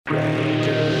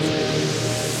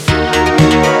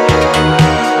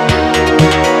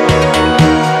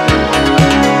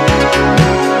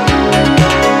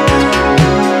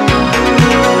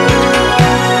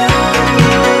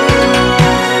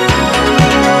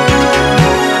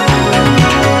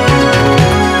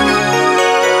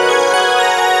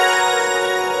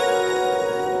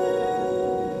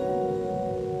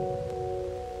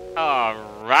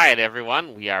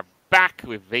everyone. We are back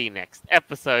with the next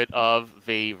episode of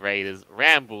the Raiders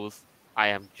Rambles. I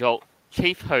am Jolt,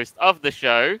 chief host of the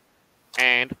show,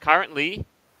 and currently,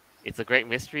 it's a great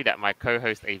mystery that my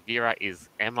co-host Aeveirra is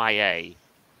MIA.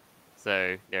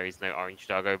 So there is no Orange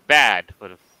Doggo bad for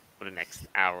the next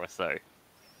hour or so.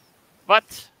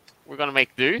 But we're gonna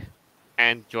make do,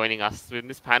 and joining us in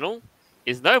this panel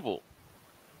is Noble.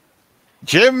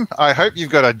 Jim, I hope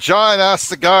you've got a giant-ass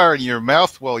cigar in your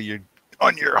mouth while you're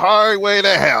on your highway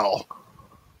to hell.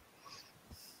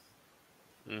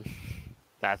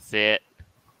 That's it.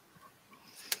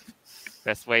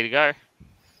 Best way to go.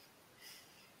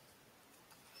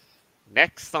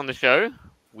 Next on the show,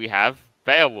 we have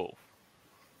Behawolf.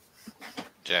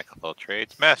 Jack of all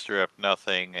trades, master of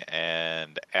nothing,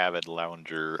 and avid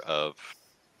lounger of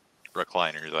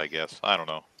recliners, I guess. I don't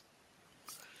know.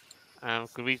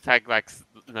 Could we take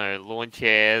lawn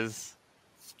chairs,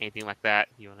 anything like that?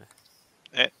 You wanna?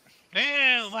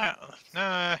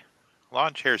 Nah,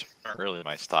 lawn chairs aren't really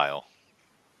my style.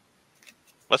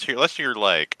 Unless you're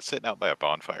like sitting out by a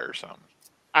bonfire or something.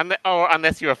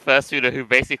 Unless you're a fursuiter who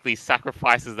basically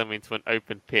sacrifices them into an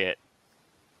open pit,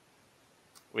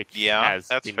 which has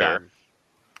that's been fair. done.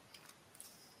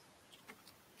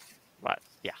 But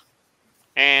yeah,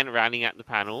 and rounding out the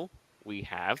panel, we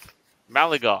have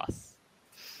Malygos.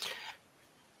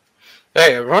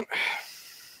 Hey, everyone.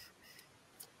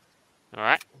 All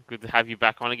right, good to have you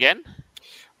back on again.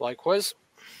 Likewise.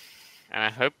 And I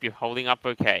hope you're holding up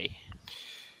okay.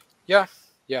 Yeah.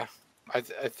 I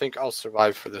think I'll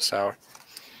survive for this hour.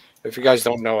 If you guys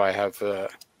don't know, I have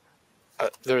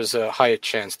there's a higher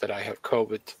chance that I have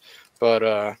COVID,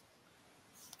 but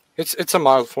it's a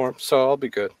mild form, so I'll be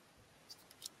good.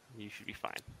 You should be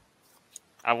fine.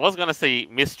 I was gonna say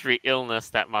mystery illness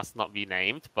that must not be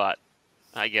named, but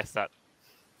I guess that,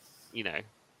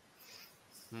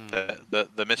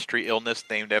 The mystery illness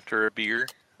named after a beer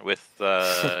with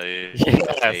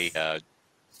Yes. a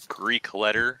Greek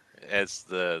letter as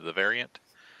the variant.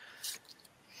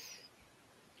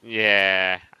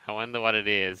 Yeah, I wonder what it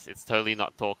is. It's totally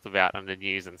not talked about on the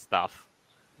news and stuff.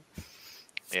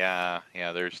 Yeah.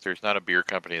 There's not a beer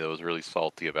company that was really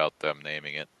salty about them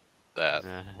naming it that.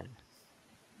 No.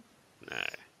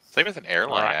 Same as an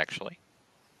airline, Alright. actually.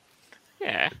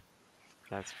 Yeah,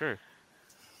 that's true.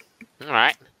 All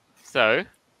right. So,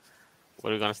 what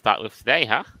are we going to start with today,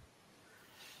 huh?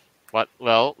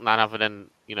 Well, none other than,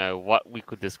 what we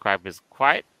could describe as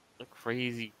quite a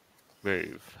crazy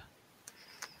move.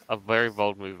 A very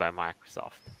bold move by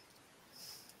Microsoft.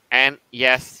 And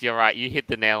yes, you're right. You hit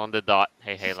the nail on the dot.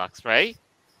 Hey, Luxray.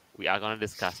 We are going to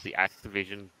discuss the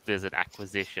Activision Blizzard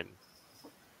acquisition.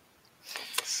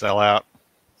 Sell out.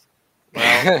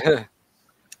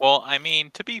 Well, I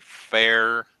mean, to be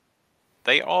fair,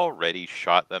 they already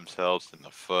shot themselves in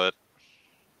the foot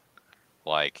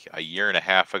like a year and a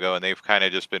half ago, and they've kind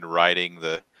of just been riding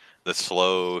the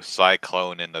slow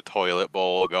cyclone in the toilet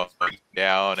bowl going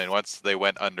down, and once they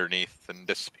went underneath and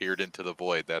disappeared into the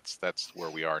void, that's where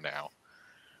we are now.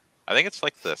 I think it's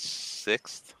like the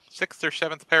sixth or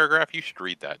seventh paragraph. You should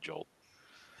read that, Jolt.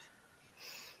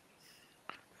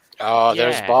 Oh,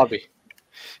 there's Yeah. Bobby,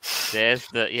 There's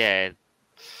the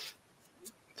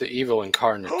the evil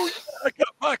incarnate. Oh, I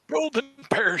got my golden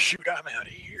parachute. I'm out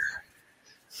of here.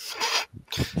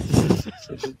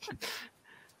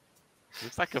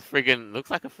 looks like a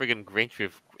friggin' Grinch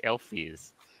with elf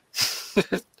ears.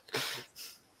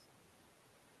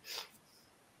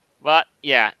 But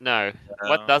yeah, no.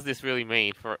 What does this really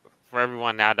mean for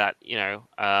everyone now that now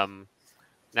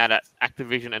that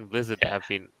Activision and Blizzard are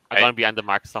going to be under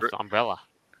Microsoft's umbrella?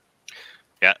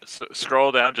 Yeah, so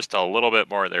scroll down just a little bit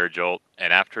more there, Jolt,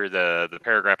 and after the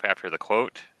paragraph after the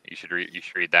quote, you should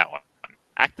read that one.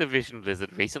 Activision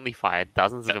Blizzard recently fired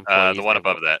dozens of employees. The one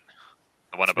above that.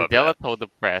 The one above Nadella that. told the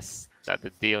press that the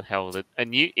deal heralded a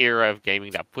new era of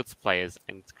gaming that puts players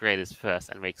and creators first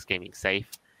and makes gaming safe,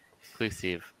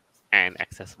 inclusive, and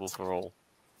accessible for all.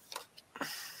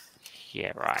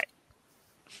 Yeah, right.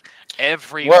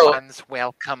 Everyone's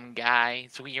welcome,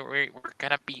 guys. We're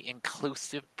gonna be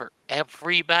inclusive for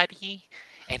everybody,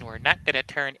 and we're not gonna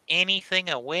turn anything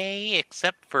away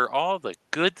except for all the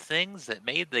good things that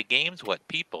made the games what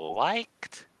people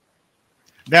liked.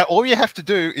 Now, all you have to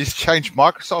do is change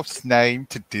Microsoft's name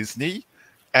to Disney,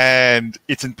 and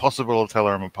it's impossible to tell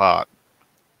them apart.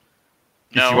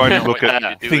 If you only look what at you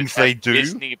need to do things is they have do.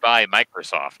 Disney by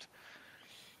Microsoft.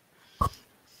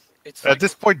 It's At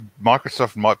this point,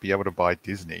 Microsoft might be able to buy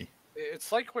Disney.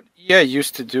 It's like what EA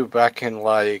used to do back in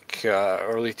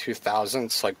early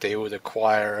 2000s. Like they would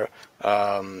acquire,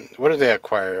 what did they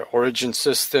acquire? Origin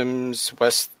Systems,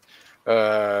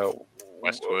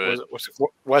 Westwood.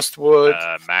 Westwood,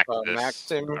 Maxis,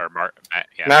 Maxim, or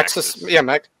Maxis,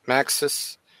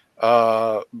 Maxis,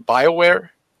 BioWare,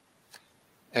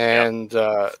 and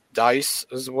Dice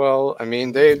as well. I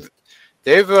mean, they've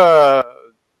like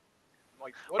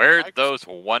Where'd those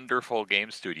wonderful game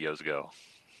studios go?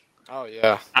 Oh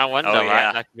yeah, I wonder, Oh, right?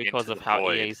 yeah. Like because Into of the how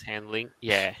void. EA's handling.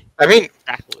 Yeah, I mean,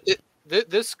 exactly.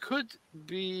 this could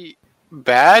be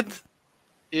bad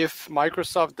if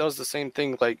Microsoft does the same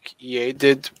thing like EA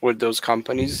did with those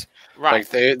companies. Right.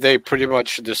 Like they pretty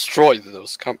much destroyed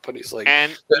those companies. Like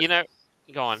And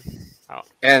go on. Oh,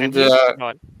 and go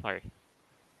on. Sorry.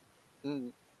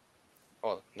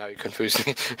 oh, now you confused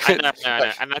me. I know.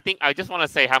 And I think I just want to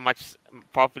say how much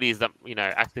properties that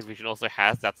Activision also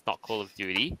has that's not Call of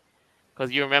Duty,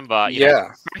 because you remember,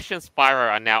 Crash and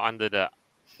Spyro are now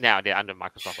they're under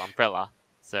Microsoft umbrella.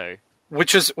 So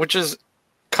which is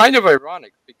kind of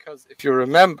ironic because if you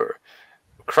remember,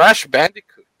 Crash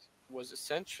Bandicoot was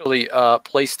essentially a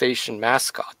PlayStation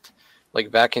mascot,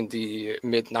 like back in the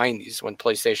mid '90s when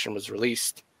PlayStation was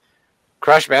released.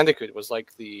 Crash Bandicoot was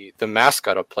like the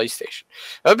mascot of PlayStation.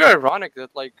 That'd be ironic that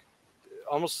like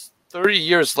almost 30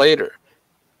 years later,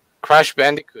 Crash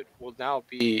Bandicoot will now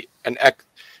be a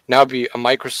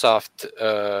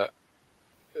Microsoft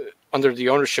under the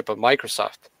ownership of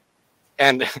Microsoft,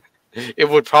 and it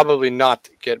would probably not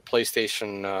get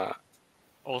PlayStation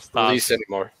release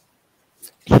anymore.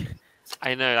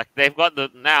 I know, like they've got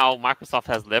now Microsoft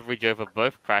has leverage over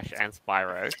both Crash and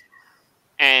Spyro,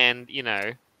 and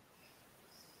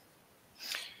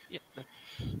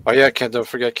Oh yeah, don't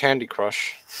forget Candy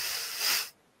Crush.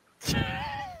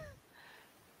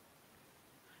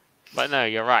 But no,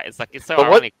 you're right. It's so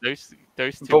ironic. Those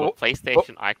two were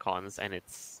PlayStation icons, and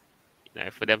it's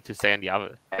for them to say on the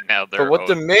other. And now But what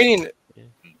the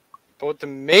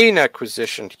main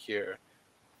acquisition here,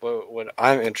 what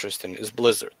I'm interested in, is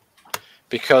Blizzard,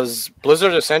 because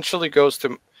Blizzard essentially goes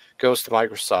to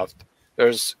Microsoft.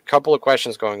 There's a couple of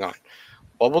questions going on.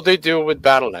 What will they do with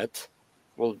Battle.net?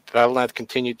 Will Battle.net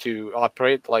continue to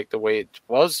operate like the way it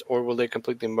was, or will they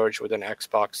completely merge with the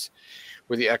Xbox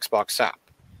app?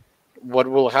 What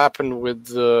will happen with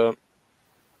the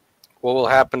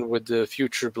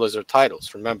future Blizzard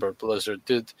titles? Remember, Blizzard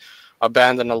did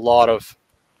abandon a lot of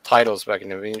titles back in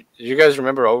the day. You guys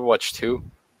remember Overwatch 2?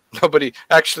 Nobody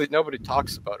talks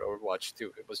about Overwatch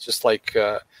 2. It was just like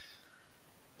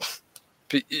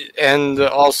and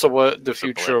also what the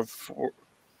future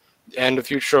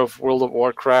of World of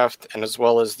Warcraft, and as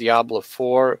well as Diablo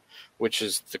 4, which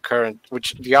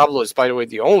Diablo is, by the way,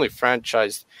 the only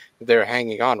franchise they're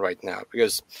hanging on right now,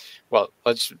 because, well,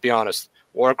 let's be honest,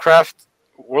 World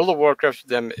of Warcraft to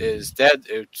them is dead.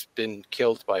 It's been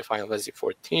killed by Final Fantasy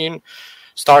 14.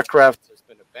 StarCraft has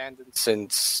been abandoned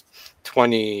since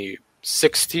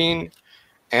 2016,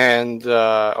 and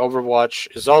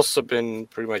Overwatch has also been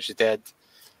pretty much dead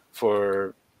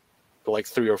for like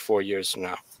 3 or 4 years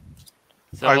now.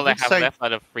 So all they have left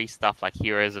out of free stuff like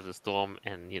Heroes of the Storm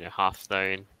and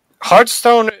Hearthstone.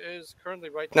 Hearthstone is currently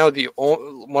right now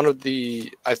one of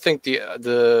the, I think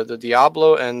the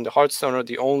Diablo and Hearthstone are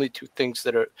the only two things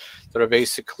that are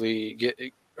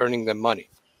basically earning them money.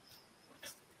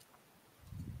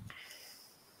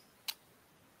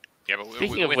 Yeah, but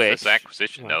with this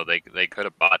acquisition, though, they could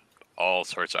have bought all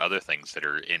sorts of other things that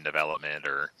are in development,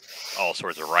 or all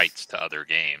sorts of rights to other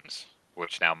games,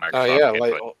 which now Microsoft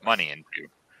can put money into.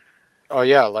 Oh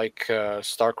yeah, like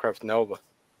StarCraft Nova,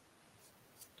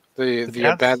 the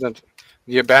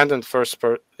abandoned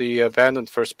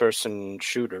first person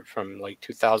shooter from like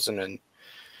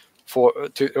 2004.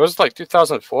 It was like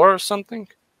 2004 or something.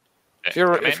 If you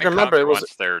remember, it was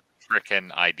their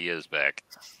frickin' ideas back.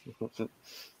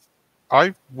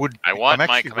 I want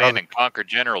my Command and Conquer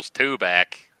Generals 2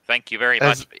 back. Thank you very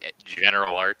much,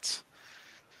 General Arts.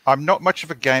 I'm not much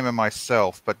of a gamer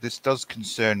myself, but this does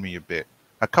concern me a bit.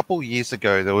 A couple of years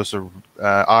ago, there was an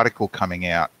article coming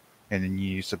out in the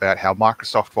news about how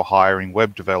Microsoft were hiring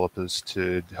web developers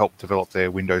to help develop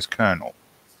their Windows kernel.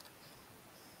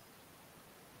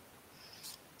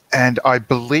 And I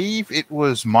believe it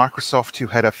was Microsoft who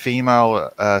had a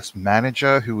female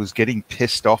manager who was getting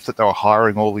pissed off that they were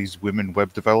hiring all these women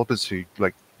web developers who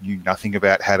knew nothing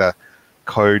about how to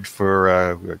code for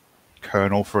a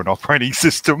kernel for an operating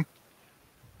system,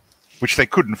 which they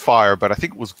couldn't fire. But I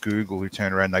think it was Google who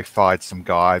turned around and they fired some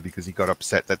guy because he got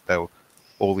upset that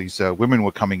all these women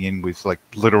were coming in with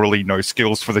literally no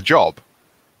skills for the job.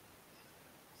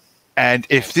 And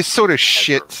if this sort of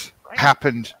shit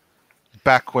happened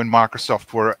back when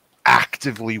Microsoft were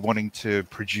actively wanting to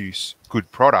produce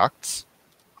good products,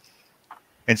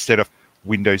 instead of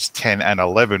Windows 10 and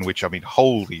 11, which, I mean,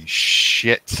 holy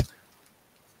shit,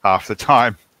 half the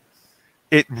time.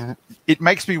 It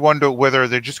makes me wonder whether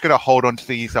they're just going to hold on to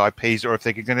these IPs or if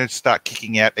they're going to start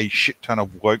kicking out a shit ton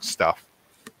of woke stuff.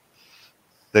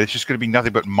 That it's just going to be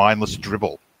nothing but mindless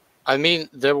dribble. I mean,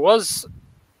 there are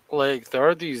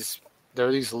these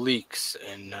leaks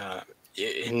in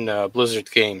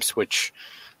Blizzard games, which,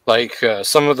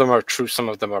 some of them are true, some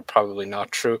of them are probably not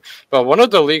true. But one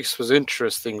of the leaks was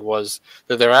interesting, was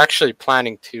that they're actually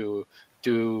planning to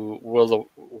do World of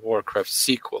Warcraft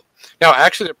sequel. Now,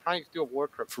 actually, they're planning to do a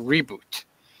Warcraft reboot,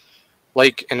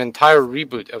 like an entire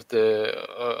reboot of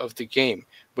the game,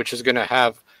 which is going to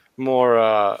have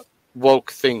more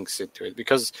woke things into it.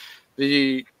 Because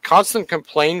the constant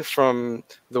complaint from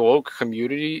the woke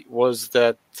community was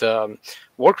that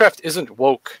Warcraft isn't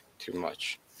woke too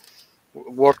much,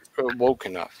 woke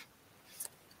enough.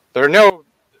 There are no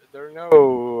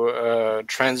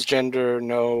transgender,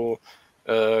 no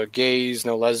gays,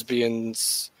 no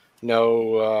lesbians,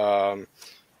 no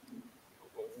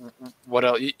what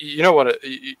else? You know what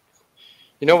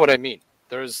I mean.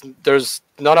 There's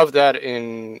none of that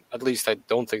in, at least I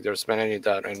don't think there's been any of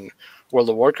that in World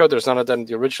of Warcraft. There's none of that in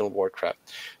the original Warcraft.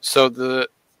 So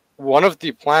one of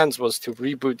the plans was to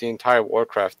reboot the entire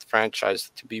Warcraft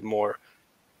franchise to be more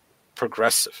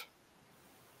progressive.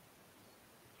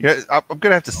 Yeah, I'm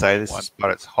going to have to say this, but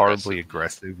it's horribly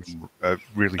aggressive and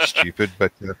really stupid.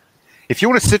 But if you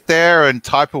want to sit there and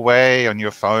type away on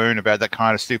your phone about that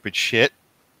kind of stupid shit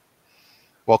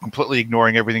while completely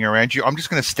ignoring everything around you, I'm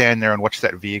just going to stand there and watch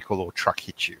that vehicle or truck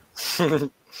hit you.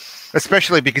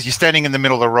 Especially because you're standing in the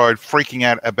middle of the road freaking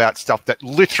out about stuff that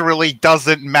literally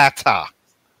doesn't matter.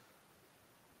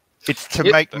 It's to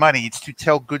make money. It's to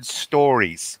tell good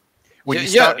stories. When you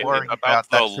start worrying about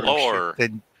that sort of shit,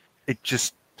 then it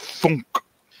just thunk.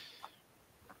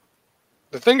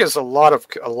 The thing is, a lot of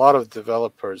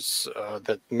developers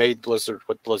that made Blizzard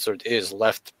what Blizzard is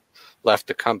left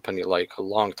the company like a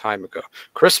long time ago.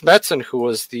 Chris Metzen, who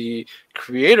was the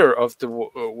creator of the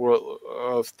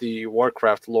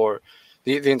Warcraft lore,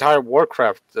 the entire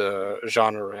Warcraft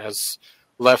genre, has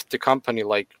left the company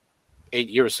like 8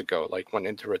 years ago, like went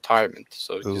into retirement.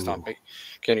 So he's not making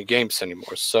any games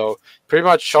anymore. So pretty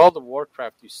much all the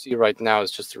Warcraft you see right now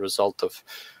is just a result of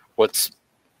the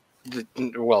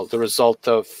result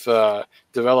of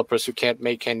developers who can't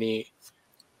make any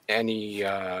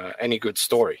good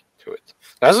story to it.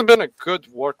 There hasn't been a good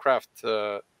Warcraft.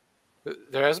 There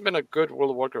hasn't been a good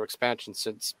World of Warcraft expansion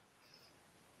since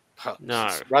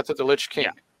Wrath of the Lich King.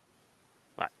 Yeah.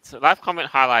 Right. So live comment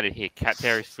highlighted here,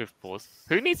 Terry Swiftpaws.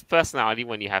 Who needs personality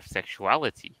when you have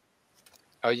sexuality?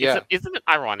 Oh yeah. Isn't it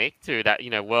ironic too that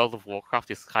World of Warcraft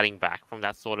is cutting back from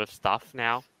that sort of stuff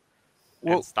now?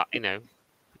 Well,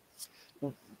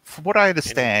 from what I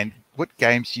understand, what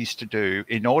games used to do,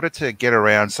 in order to get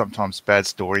around sometimes bad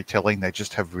storytelling, they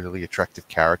just have really attractive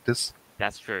characters.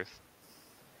 That's true.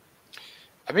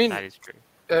 I mean, that is true.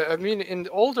 In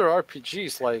older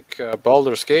RPGs like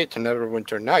Baldur's Gate and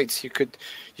Neverwinter Nights, you could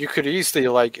easily,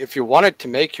 like, if you wanted to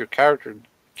make your character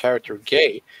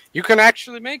gay, you can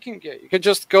actually make him gay. You could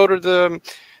just go to the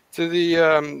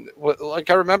like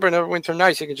I remember in Neverwinter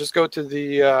Nights, you can just go to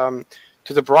the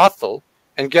brothel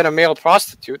and get a male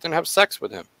prostitute and have sex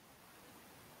with him.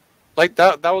 Like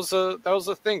that was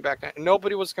a thing back then.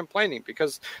 Nobody was complaining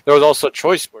because there was also a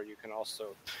choice where you can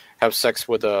also have sex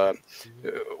with a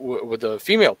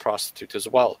female prostitute as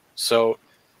well. So,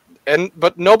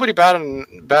 but nobody batted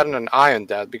an eye on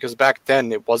that because back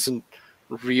then it wasn't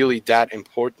really that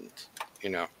important,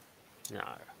 No.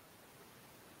 A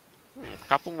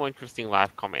couple more interesting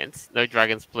live comments. No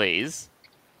dragons, please.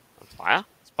 On fire.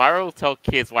 Spyro will tell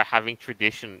kids why having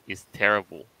tradition is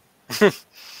terrible.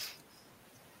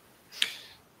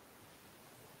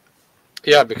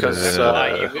 Yeah, because you go buy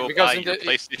in your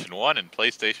PlayStation 1 and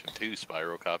PlayStation 2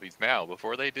 Spyro copies now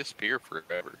before they disappear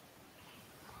forever.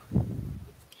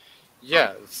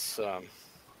 Yeah, it's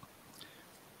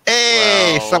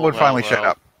Hey, someone finally shut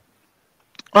up.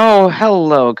 Oh,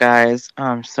 hello, guys.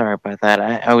 I'm sorry about that.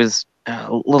 I was a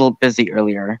little busy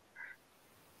earlier.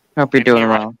 Hope you're doing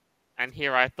well. And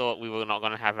here I thought we were not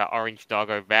going to have our orange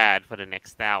doggo bad for the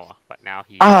next hour, but now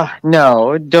he...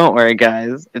 no, don't worry,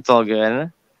 guys. It's all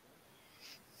good.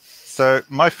 So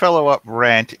my follow-up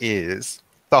rant is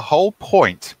the whole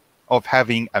point of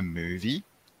having a movie,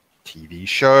 TV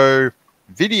show,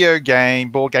 video game,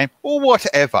 board game, or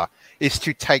whatever is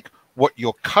to take what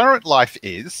your current life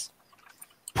is,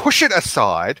 push it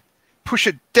aside, push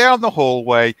it down the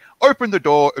hallway, open the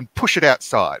door, and push it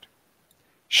outside.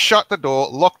 Shut the door,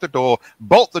 lock the door,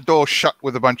 bolt the door shut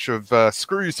with a bunch of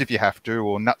screws if you have to,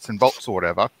 or nuts and bolts or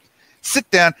whatever. sit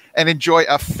down and enjoy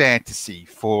a fantasy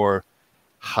for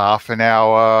half an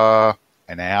hour,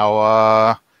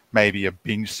 maybe a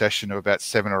binge session of about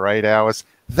 7 or 8 hours.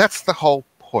 That's the whole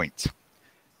point.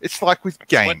 It's like with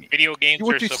gaming. What video games You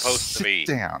want are to supposed to be.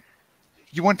 sit down.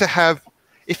 You want to have...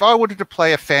 If I wanted to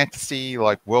play a fantasy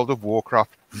like World of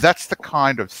Warcraft, that's the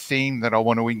kind of theme that I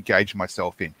want to engage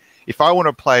myself in. If I want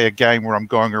to play a game where I'm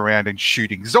going around and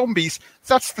shooting zombies,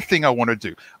 that's the thing I want to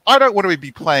do. I don't want to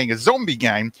be playing a zombie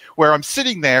game where I'm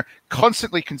sitting there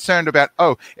constantly concerned about,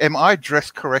 oh, am I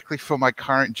dressed correctly for my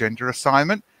current gender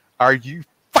assignment? Are you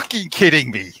fucking kidding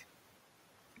me?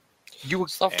 You're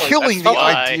killing the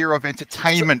idea of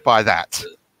entertainment by that.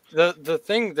 The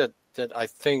thing that I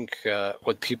think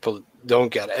what people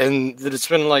don't get, and that it's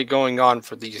been like going on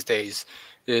for these days,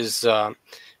 is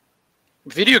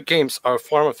video games are a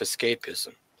form of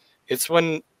escapism. It's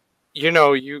when,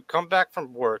 you come back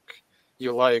from work,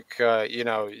 you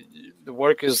the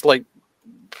work is like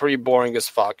pretty boring as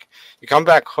fuck. You come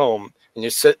back home and you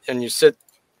sit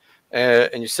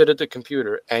at the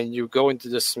computer and you go into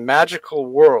this magical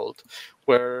world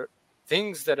where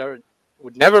things that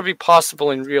would never be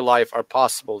possible in real life are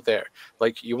possible there.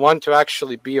 Like, you want to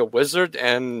actually be a wizard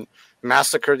and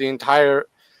massacre the entire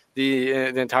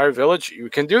village,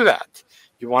 you can do that.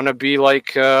 You want to be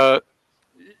like you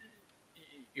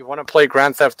want to play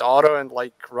Grand Theft Auto and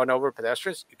like run over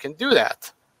pedestrians, you can do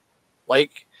that.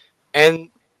 Like, and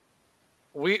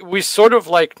we sort of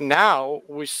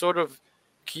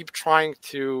keep trying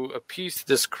to appease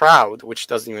this crowd which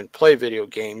doesn't even play video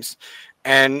games,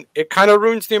 and it kind of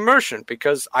ruins the immersion,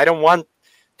 because I don't want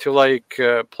to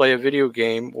play a video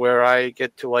game where I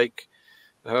get to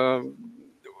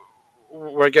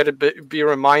where I get to be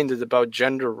reminded about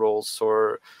gender roles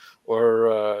or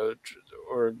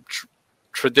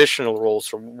traditional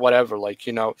roles or whatever.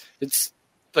 It's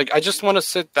like I just want to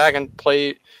sit back and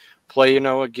play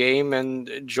a game and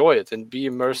enjoy it and be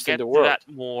immersed in the world. We'll get to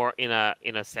that more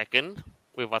in a second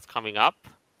with what's coming up,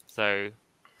 so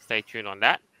stay tuned on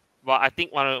that. But I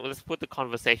think let's put the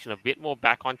conversation a bit more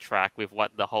back on track with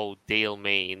what the whole deal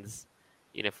means,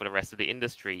 for the rest of the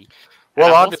industry.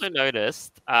 Well, I've also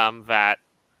noticed that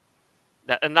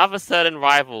another certain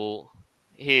rival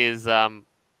is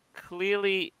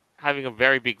clearly having a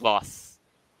very big loss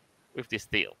with this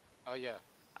deal. Oh yeah,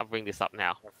 I'll bring this up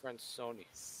now. Our friend Sony.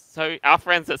 So our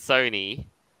friends at Sony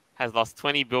has lost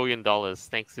 $20 billion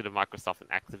thanks to the Microsoft and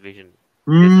Activision.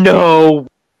 No.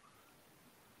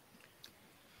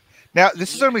 Now,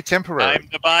 this is only temporary. Time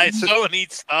to buy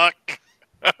Sony stock.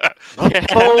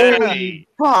 Holy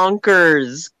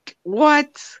bonkers.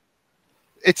 What?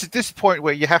 It's at this point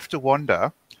where you have to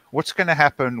wonder what's going to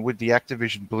happen with the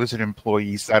Activision Blizzard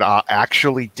employees that are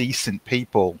actually decent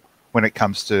people when it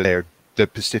comes to the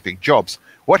specific jobs.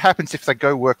 What happens if they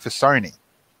go work for Sony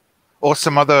or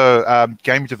some other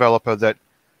game developer that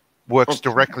works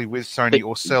directly with Sony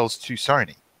or sells to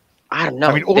Sony? I don't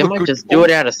know. They might just do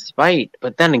it out of spite.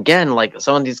 But then again,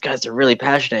 some of these guys are really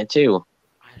passionate too.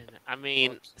 I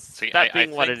mean, I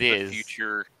being what it the is.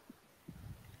 Future,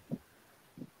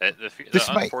 the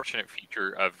unfortunate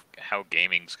feature of how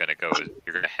gaming's going to go is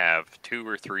you're going to have 2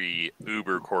 or 3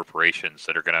 Uber corporations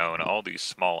that are going to own all these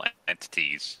small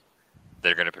entities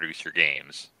that are going to produce your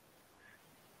games.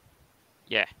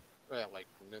 Yeah. Well, like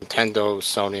Nintendo,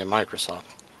 Sony, and Microsoft.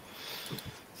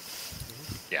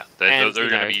 Yeah, those are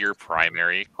going to be your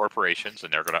primary corporations,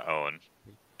 and they're going to own,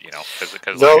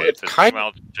 because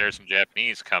there's some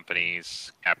Japanese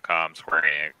companies, Capcom, Square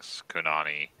Enix,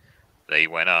 Konami, they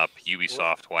went up,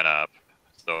 Ubisoft went up.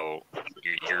 So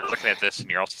you're looking at this, and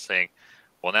you're also saying,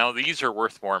 well, now these are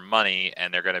worth more money,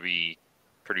 and they're going to be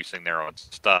producing their own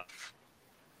stuff.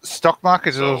 Stock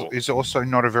market is also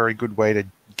not a very good way to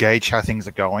gauge how things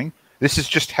are going. This is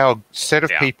just how a set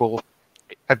of people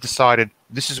have decided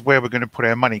this is where we're going to put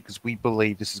our money because we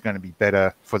believe this is going to be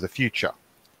better for the future.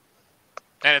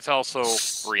 And it's also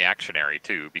reactionary,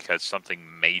 too, because something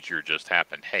major just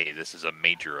happened. Hey, this is a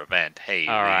major event. Hey,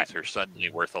 these are suddenly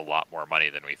worth a lot more money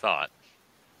than we thought.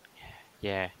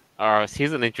 Yeah.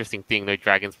 Here's an interesting thing, though,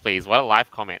 Dragons, please. What a live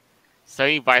comment.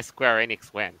 Sony buys Square Enix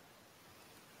when?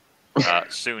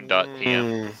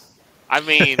 Soon.pm. I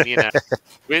mean,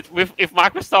 if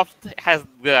Microsoft has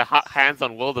the hands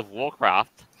on World of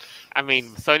Warcraft, I mean,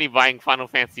 Sony buying Final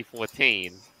Fantasy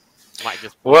 14 might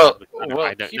just.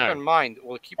 Keep in mind,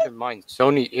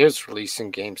 Sony is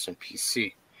releasing games on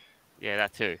PC. Yeah,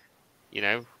 that too.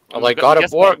 Like God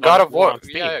of War. God of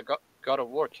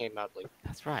War came out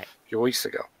that's right a few weeks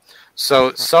ago.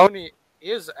 So Sony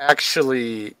is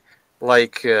actually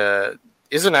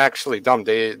isn't actually dumb.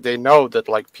 They know that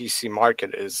PC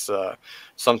market is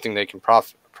something they can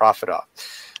profit off.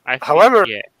 I think, However,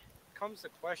 yeah, comes the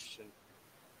question.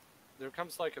 There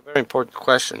comes like a very important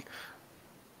question.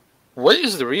 What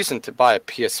is the reason to buy a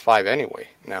PS5 anyway?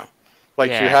 Now, like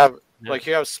you Yeah. have, No. like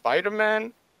you have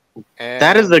Spider-Man, and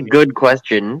That is a good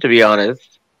question, to be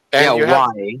honest. and Yeah, you have,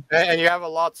 why? and you have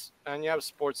and you have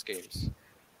sports games.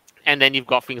 And then you've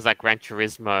got things like Gran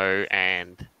Turismo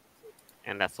and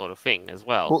that sort of thing as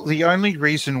well. Well, the only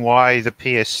reason why the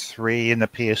PS3 and the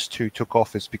PS2 took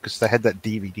off is because they had that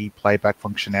DVD playback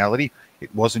functionality.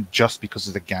 It wasn't just because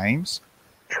of the games.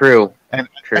 True. And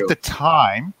True. at the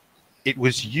time, it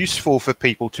was useful for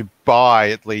people to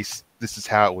buy, at least this is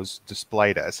how it was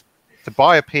displayed as, to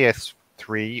buy a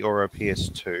PS3 or a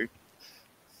PS2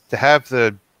 to have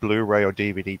the Blu-ray or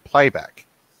DVD playback.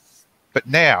 But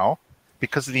now,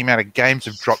 because of the amount of games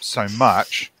have dropped so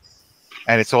much,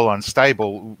 and it's all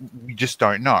unstable, we just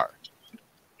don't know.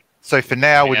 So for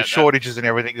now, with the shortages and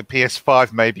everything, the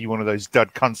PS5 may be one of those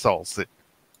dud consoles that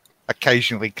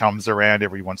occasionally comes around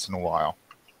every once in a while.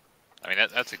 I mean,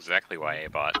 that's exactly why I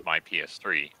bought my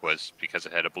PS3, was because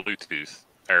it had a Bluetooth,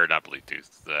 or not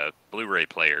Bluetooth, the Blu-ray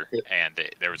player, and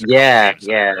there was a couple games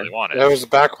that I really wanted. There was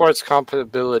backwards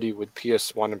compatibility with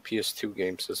PS1 and PS2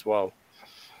 games as well.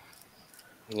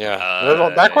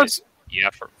 Yeah, backwards. Yeah,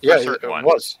 for Yeah, certain it ones.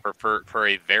 was. For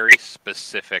a very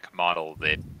specific model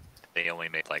that they only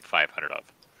make like 500 of.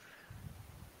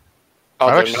 Oh,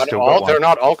 I've they're actually not still all. got one. They're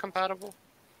not all compatible.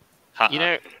 You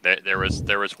know, there was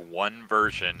one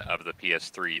version of the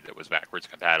PS3 that was backwards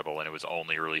compatible, and it was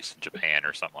only released in Japan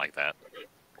or something like that.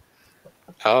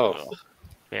 Oh,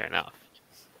 fair enough.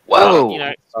 Whoa! You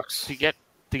know, sucks. to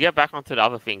get back onto the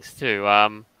other things too.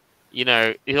 You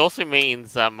know, it also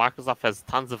means Microsoft has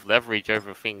tons of leverage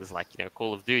over things like, you know,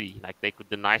 Call of Duty. Like they could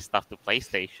deny stuff to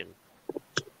PlayStation.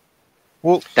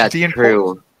 Well, That's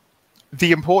true.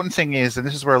 The important thing is, and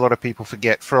this is where a lot of people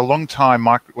forget, for a long time,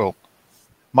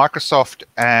 Microsoft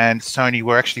and Sony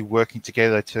were actually working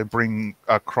together to bring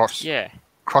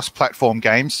cross-platform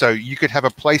games. So you could have a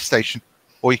PlayStation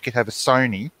or you could have a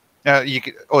Sony,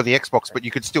 or the Xbox, but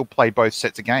you could still play both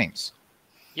sets of games.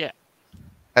 Yeah.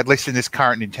 At least in this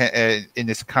current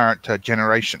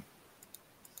generation.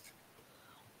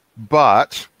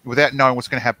 But without knowing what's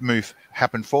going to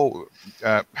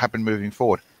happen moving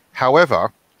forward.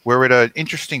 However, we're at an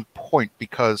interesting point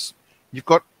because you've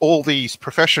got all these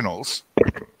professionals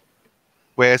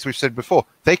where, as we've said before,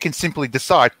 they can simply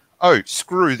decide, oh,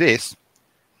 screw this,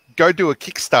 go do a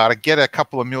Kickstarter, get a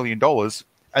couple of $1 million,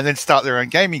 and then start their own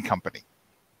gaming company.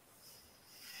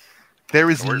 There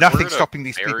is nothing stopping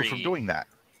these people from doing that.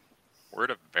 We're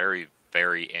at a very,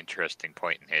 very interesting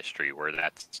point in history where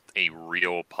that's a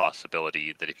real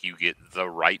possibility that if you get the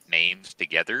right names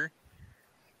together,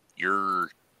 you're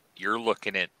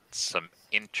looking at some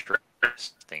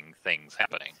interesting things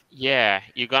happening. Yeah,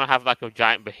 you're gonna have like a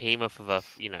giant behemoth of a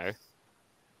thing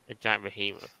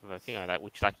like that,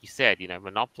 which, like you said, you know,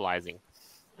 monopolizing.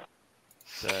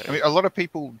 So, I mean, a lot of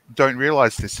people don't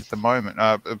realize this at the moment.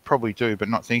 Probably do, but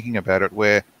not thinking about it.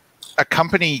 Where a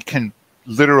company can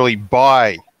literally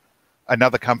buy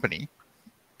another company,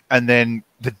 and then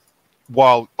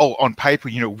on paper,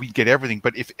 you know, we get everything.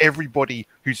 But if everybody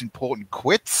who's important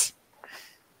quits,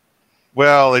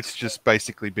 well, it's just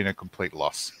basically been a complete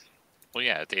loss. Well,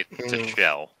 yeah, it's a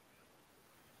shell.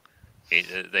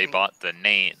 They bought the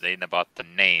name. They bought the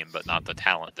name, but not the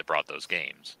talent that brought those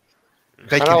games.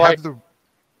 They can have the.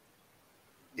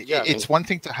 It's one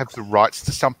thing to have the rights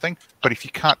to something, but if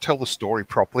you can't tell the story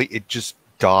properly, it just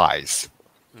dies.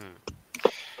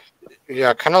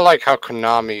 Yeah, kind of like how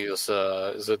Konami is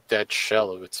a dead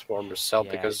shell of its former self,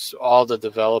 because all the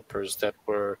developers that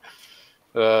were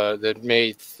that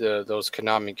made those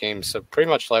Konami games have pretty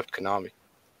much left Konami.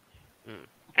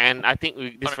 And I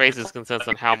think this raises concerns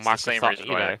on how Microsoft, the same reason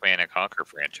why the Command & Conquer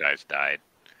franchise died.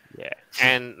 Yeah,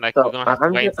 and like So we're gonna have to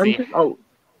wait and see.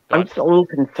 I'm just a little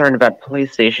concerned about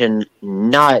PlayStation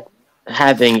not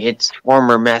having its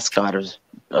former mascot of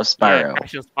Spyro. Yeah,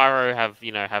 actually, Spyro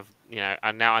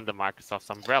are now under Microsoft's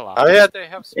umbrella. Oh yeah, they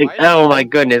have Spyro. Oh my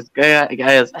goodness,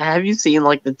 guys! Have you seen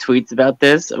like the tweets about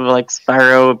this of like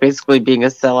Spyro basically being a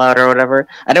sellout or whatever?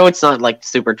 I know it's not like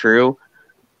super true,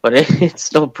 but it's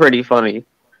still pretty funny.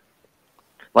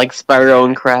 Like Spyro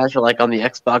and Crash are like on the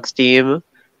Xbox team.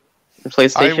 The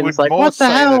PlayStation's like, what the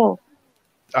hell?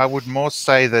 I would more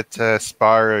say that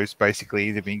Spyro's basically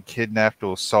either been kidnapped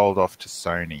or sold off to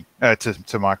Sony,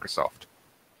 to Microsoft.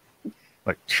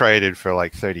 Like, traded for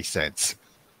like 30 cents.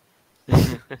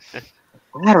 I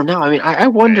don't know. I mean, I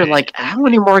wonder, like, how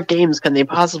many more games can they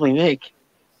possibly make?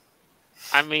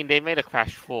 I mean, they made a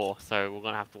Crash 4, so we're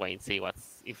gonna have to wait and see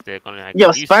if they're gonna. Yo,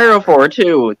 use Spyro 4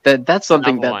 too. That's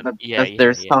something Another that, one. that, Yeah, that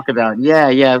there's yeah. talk about.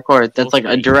 Yeah, of course. That's We'll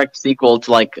like a see. direct sequel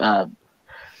to like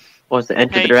what's it?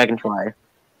 Enter the Okay. Dragonfly.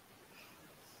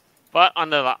 But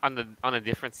on a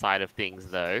different side of things,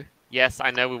 though, yes,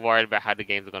 I know we're worried about how the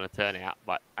games are going to turn out,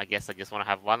 but I guess I just want to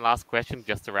have one last question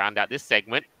just to round out this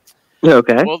segment.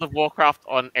 Okay. World of Warcraft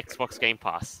on Xbox Game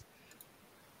Pass.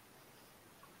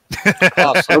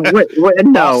 Possible. Wait,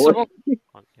 no, Possible.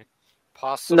 Okay.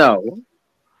 Possible.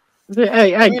 no.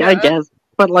 I mean, guess,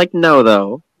 but like no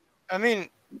though. I mean,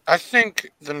 I think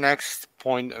the next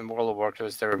point in World of Warcraft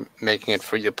is they're making it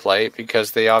free to play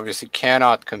because they obviously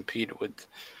cannot compete with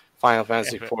Final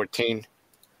Fantasy Yeah, XIV,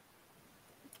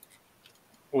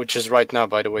 which is right now,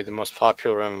 by the way, the most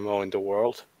popular MMO in the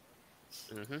world.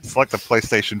 Mm-hmm. It's like the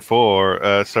PlayStation 4,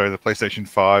 the PlayStation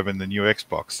 5 and the new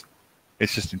Xbox.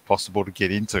 It's just impossible to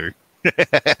get into.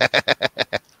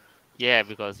 Yeah,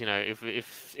 because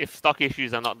if stock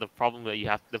issues are not the problem that you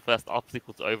have the first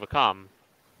obstacle to overcome,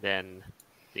 then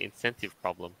the incentive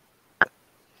problem.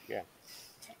 Yeah.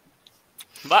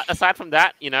 But aside from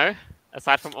that,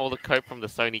 aside from all the cope from the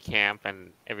Sony camp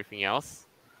and everything else,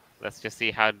 let's just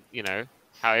see how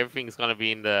everything's going to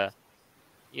be in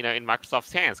in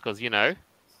Microsoft's hands, because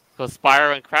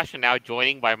Spyro and Crash are now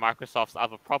joining by Microsoft's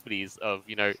other properties of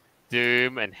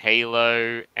Doom and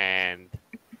Halo and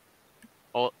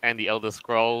the Elder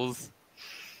Scrolls.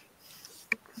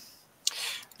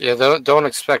 Yeah, don't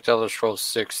expect Elder Scrolls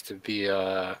 6 to be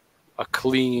a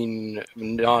clean,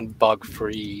 non-bug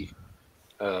free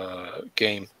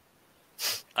game.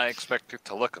 I expect it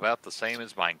to look about the same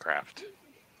as Minecraft.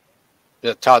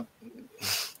 Yeah, Todd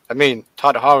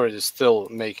Howard is still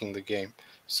making the game.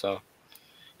 So,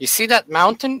 you see that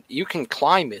mountain? You can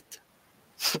climb it.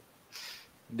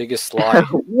 Biggest lie.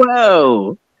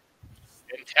 Whoa!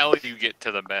 Until you get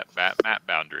to the map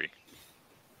boundary.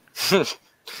 And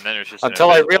then there's just Until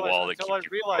I an invisible wall that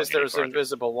realized keeps you there's from going any farther.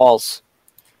 invisible walls.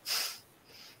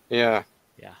 Yeah.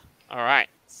 All right.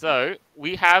 So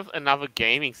we have another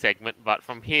gaming segment, but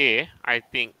from here, I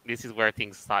think this is where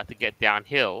things start to get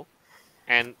downhill.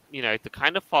 And to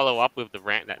kind of follow up with the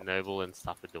rant that Noble and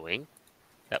stuff are doing,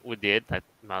 that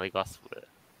Malygos were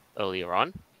earlier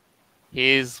on.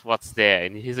 Here's what's there,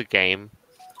 and here's a game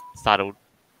titled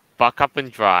Buck Up and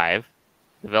Drive.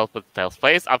 Developer tells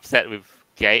players upset with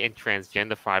gay and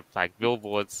transgender flag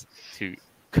billboards to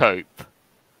cope.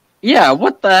 Yeah,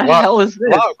 what the hell is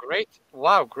this?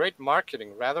 Great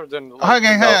marketing. Rather than Hang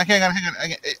on.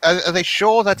 Are they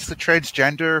sure that's the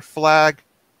transgender flag?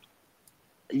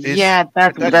 Yeah,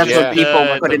 that's what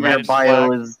people put in their red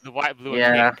bios. flag, the white, blue,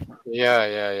 Yeah. and pink.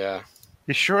 Yeah.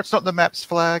 You sure it's not the map's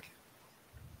flag?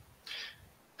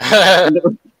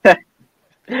 Yeah,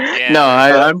 No,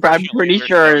 I'm pretty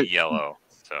sure. Yellow.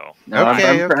 So No,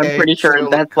 Okay, I'm pretty sure still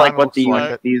that's kinda like what looks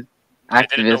like it. these I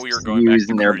didn't know we were activists going back use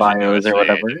to in their Cruising bios or USA. I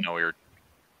whatever. didn't know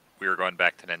we were going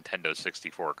back to Nintendo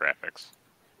 64 graphics.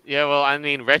 Yeah, well, I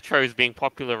mean, retro is being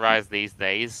popularized these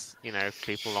days.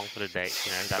 People long for the date,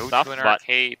 that Go stuff. to an But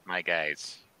arcade, my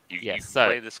guys. You Yeah, can so-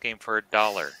 play this game for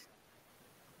 $1.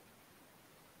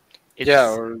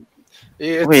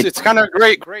 Wait. It's kind of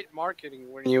great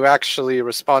marketing when you actually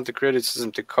respond to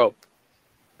criticism to cope.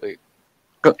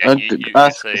 Yeah,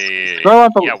 you say, scroll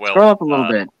up scroll up a little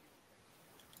bit.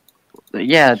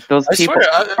 Yeah, those I people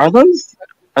swear, are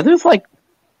those like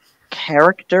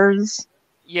characters?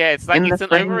 Yeah, it's like in the it's an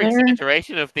frame there?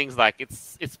 over-exaggeration of things. Like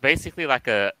it's basically like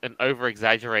an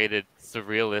over-exaggerated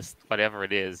surrealist, whatever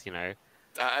it is. I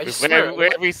Where swear,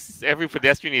 every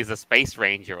pedestrian is a space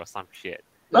ranger or some shit.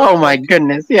 Oh my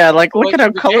goodness! Yeah, like look like at how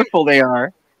the game- colorful they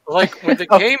are. like when the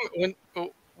Oh. game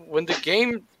when the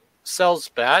game sells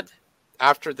bad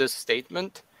after this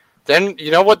statement, then you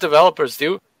know what developers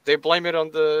do? They blame it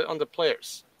on the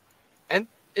players, and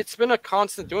it's been a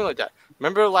constant doing like that.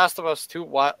 Remember Last of Us 2?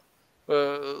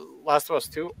 Last of Us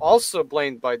 2 also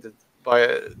blamed by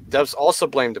devs also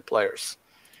blamed the players.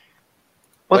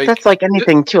 Well, Like, that's like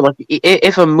anything too. Like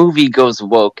if a movie goes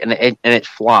woke and it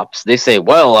flops, they say,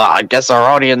 "Well, I guess our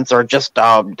audience are just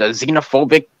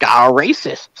xenophobic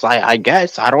racists." I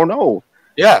guess I don't know.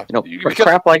 Yeah,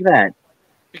 Crap like that.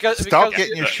 Stop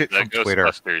getting your the, shit the from Twitter.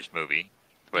 Ghostbusters movie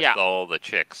with Yeah. all the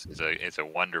chicks is a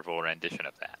wonderful rendition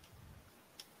of that.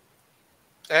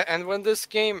 And when this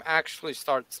game actually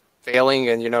starts failing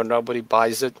and nobody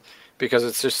buys it because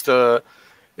it's just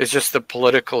a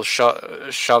political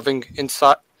shoving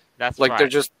inside, That's like right. they're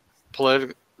just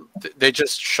they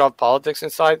just shove politics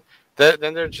inside,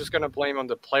 then they're just gonna blame on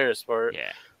the players for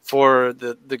Yeah. for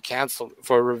the cancel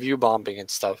for review bombing and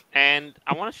stuff. And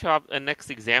I want to show up a next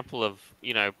example of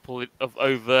of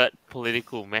overt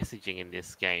political messaging in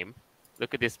this game.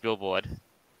 Look at this billboard.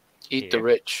 Eat Here. the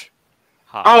rich.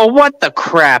 Ha. Oh, what the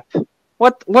crap?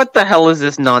 What the hell is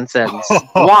this nonsense?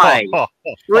 Why?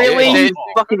 Really? They- You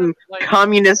fucking Like,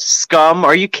 communist scum?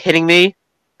 Are you kidding me?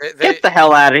 they- Get the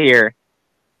hell out of here.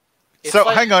 it's So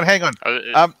like- hang on.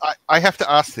 Uh, I have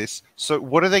to ask this. So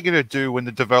what are they going to do when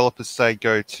the developers say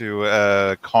go to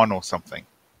a con or something?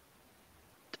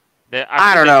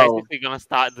 I don't they're know. basically gonna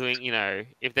start doing,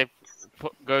 if they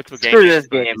go to a game. Screw this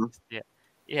expo, game.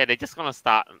 Yeah, they're just gonna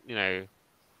start,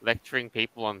 lecturing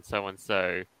people on so and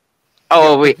so.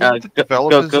 Oh wait, Wouldn't the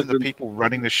developers go- and the people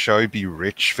running the show be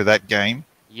rich for that game?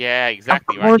 Yeah,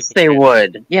 exactly. Of course they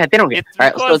would. Yeah, they don't get. It's All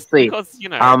right, so let's see.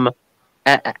 because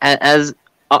As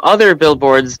other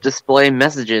billboards display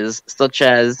messages such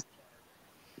as,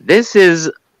 "This is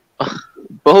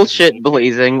bullshit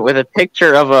blazing," with a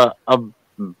picture of a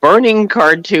burning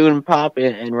cartoon pop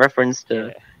in reference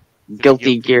to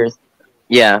Guilty Gear.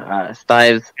 Yeah,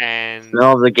 Stives. and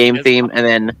Smell the game There's- theme, and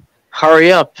then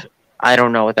hurry up. I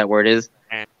don't know what that word is.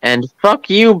 And- And fuck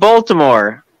you,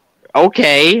 Baltimore.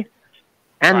 Okay.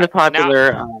 And the Right,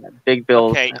 popular Big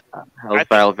Bill's Okay, house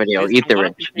style video, I'm Eat the gonna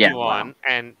Rich. continue Yeah. wow. on,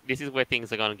 and this is where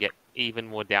things are gonna get even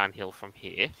more downhill from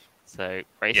here. So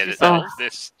brace Yeah,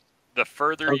 yourselves. the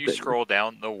further you Okay. scroll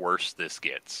down, the worse this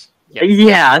gets.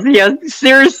 Yes. Yeah,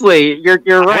 seriously. You're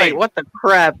right. Hey. What the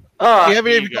crap? You Oh, haven't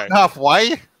here even you gotten go.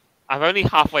 halfway. I'm only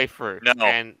halfway through. No.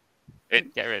 And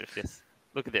It- get rid of this.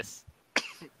 Look at this.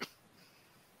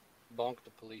 bonk the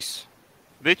police.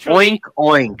 Literally, oink,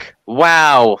 oink.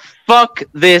 Wow. Fuck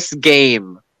this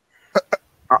game.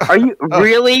 Are you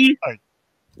really?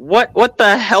 What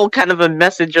the hell kind of a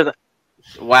message of the...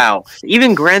 Wow.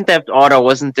 Even Grand Theft Auto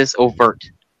wasn't this overt.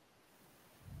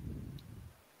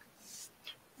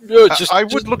 Yeah, I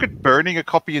would look at burning a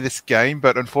copy of this game,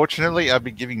 but unfortunately, I'd be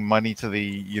giving money to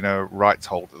the rights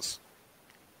holders.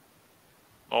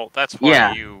 Well, that's why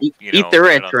Yeah, you eat the put it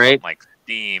rich, on something right? like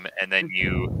Steam, and then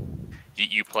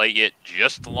you play it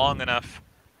just long enough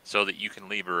so that you can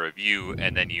leave a review,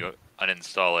 and then you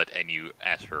uninstall it and you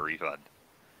ask for a refund.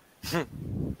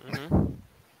 Mhm.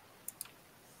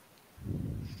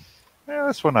 Yeah,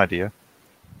 that's one idea.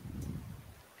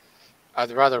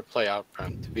 I'd rather play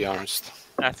Outbound, to be honest.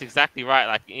 That's exactly right.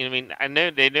 Like, I mean, I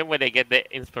know they know where they get their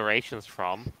inspirations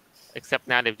from, except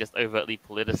now they've just overtly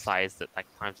politicized it like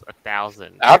times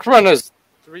 1,000. Outrun is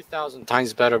 3,000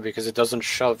 times better because it doesn't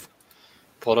shove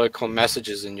political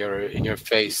messages in your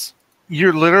face.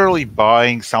 You're literally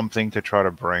buying something to try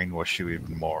to brainwash you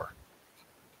even more.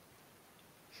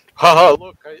 Haha,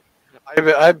 look,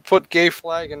 I put gay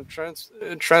flag and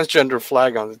transgender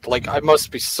flag on it. Like, I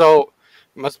must be so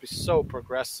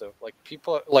progressive. Like,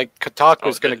 people like Kotaku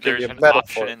is going to give There's you a an medal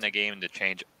option for in it. the game to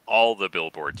change all the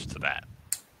billboards to that.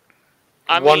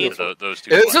 I mean, Wonderful. Those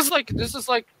two. This flags. is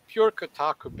like pure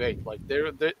Kotaku bait. Like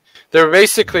they're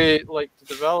basically like the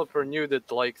developer knew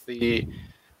that like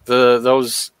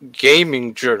those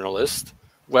gaming journalist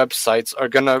websites are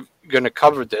gonna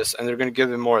cover this and they're gonna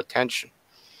give it more attention.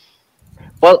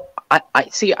 Well, I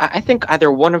see. I think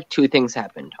either one of two things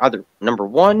happened. Either number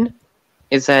one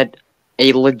is that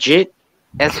a legit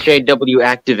SJW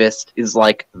activist is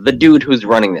like the dude who's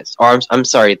running this, or I'm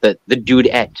sorry, the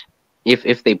dude-ette,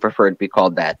 if they prefer to be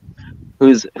called that,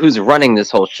 who's running this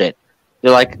whole shit.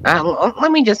 They're like,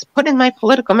 let me just put in my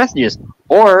political messages,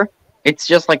 or it's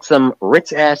just like some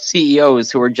rich-ass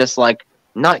CEOs who are just like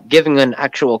not giving an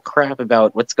actual crap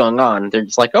about what's going on. They're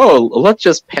just like, oh, let's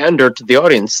just pander to the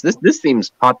audience. This seems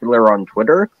popular on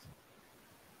Twitter.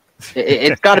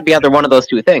 It's got to be either one of those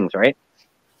two things, right?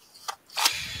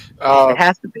 It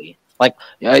has to be. Like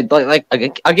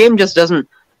a game just doesn't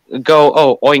go,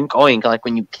 oh, oink oink, like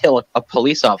when you kill a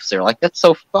police officer. Like, that's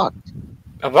so fucked.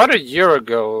 About a year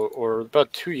ago, or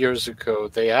about 2 years ago,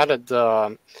 they added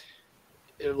in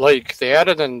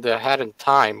the Hat in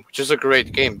Time, which is a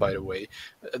great game, by the way.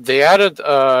 They added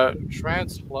a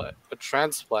trans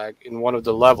flag in one of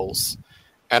the levels,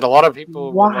 and a lot of people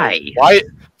were Why?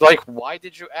 why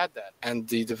did you add that? And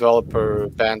the developer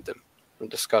banned them from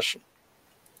discussion.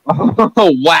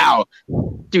 Oh, wow.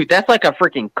 Dude, that's like a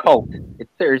freaking cult. It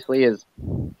seriously is.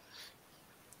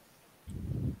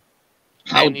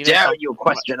 How And dare you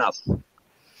question us?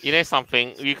 You know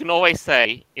something? You can always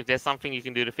say if there's something you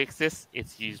can do to fix this,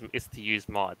 it's to use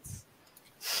mods.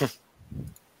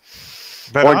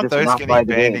 But Or aren't just those not getting buy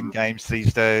the banned game. in games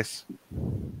these days?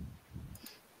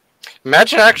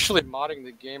 Imagine actually modding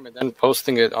the game and then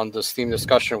posting it on the Steam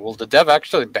discussion. Will the dev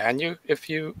actually ban you if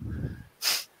you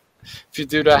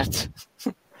do that?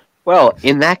 Well,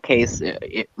 in that case,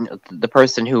 the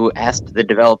person who asked the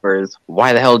developers,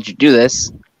 "Why the hell did you do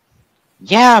this?"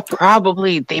 Yeah,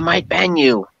 probably they might ban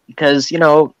you because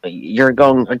you're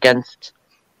going against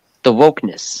the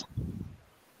wokeness.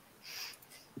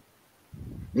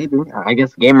 Maybe. I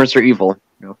guess gamers are evil.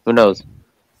 Who knows?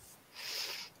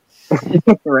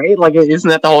 Right? Like, isn't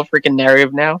that the whole freaking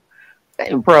narrative now?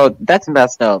 Hey, bro, that's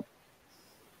messed up.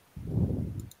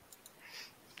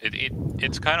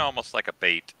 It's kind of almost like a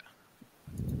bait.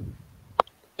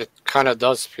 It kind of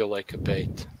does feel like a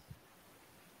bait.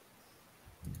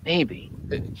 Maybe.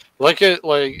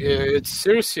 It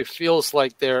seriously feels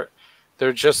like they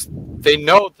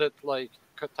know that like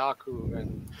Kotaku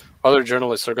and other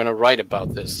journalists are going to write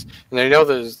about this, and they know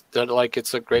that like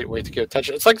it's a great way to get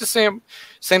attention. It's like the same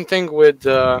thing with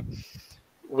the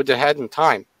Head in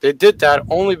Time. They did that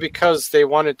only because they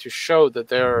wanted to show that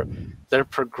they're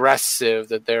progressive,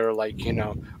 that they're like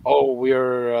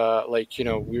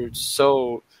we're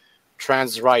so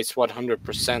trans rights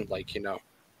 100%,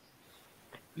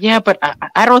 Yeah, but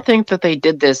I don't think that they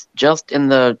did this just in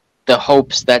the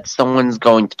hopes that someone's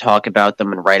going to talk about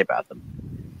them and write about them.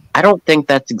 I don't think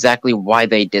that's exactly why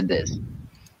they did this.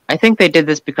 I think they did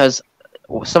this because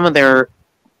some of their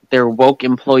woke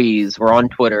employees were on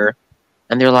Twitter,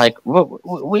 and they're like,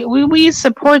 we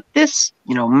support this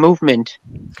movement,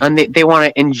 and they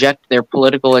want to inject their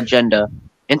political agenda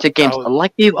into games,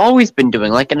 like they've always been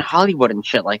doing, like in Hollywood and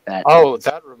shit like that. Oh,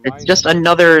 that reminds It's just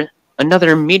another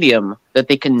medium that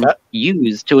they can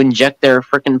use to inject their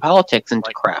freaking politics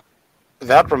into crap.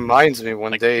 That reminds me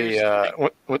when they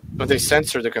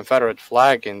censored the Confederate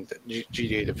flag in the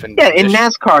GTA Definitive Yeah, in Edition.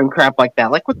 NASCAR and crap like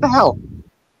that. Like, what the hell?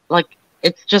 Like,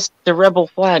 it's just the rebel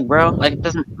flag, bro. Like, it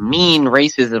doesn't mean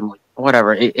racism.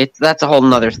 Whatever. That's a whole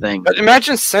nother thing. But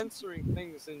imagine censoring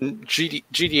things in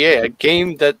GTA, a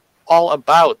game that all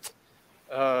about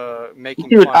making.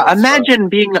 Dude, fun of imagine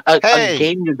being a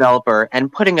game developer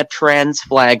and putting a trans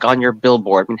flag on your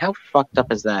billboard. I mean, how fucked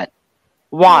up is that?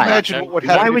 Why? Imagine what would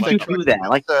happen Why if would they you tried do to that?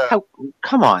 Like, censor-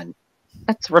 come on.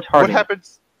 That's retarded. What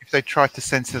happens if they tried to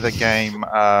censor the game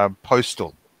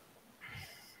Postal?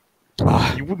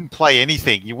 You wouldn't play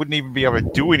anything. You wouldn't even be able to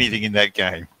do anything in that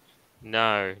game.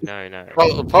 No.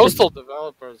 Well, the Postal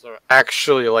developers are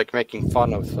actually like making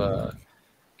fun of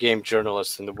game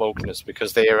journalists and the wokeness,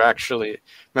 because they are actually,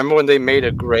 remember when they made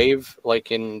a grave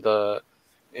like in one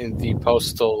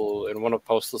of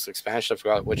Postal's expansions, I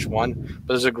forgot which one,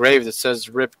 but there's a grave that says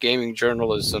 "RIP Gaming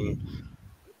Journalism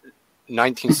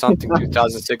 19 something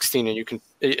 2016," and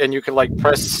you can like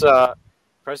press the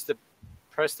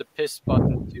piss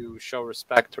button to show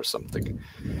respect or something.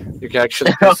 You can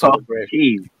actually piss on the grave.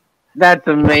 Jeez, that's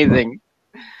amazing.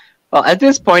 Well, at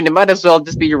this point, it might as well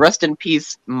just be rest in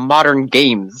peace modern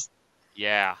games.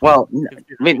 Yeah. Well,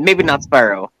 maybe not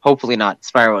Spyro. Hopefully not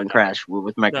Spyro and Crash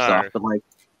with Microsoft. No.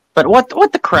 But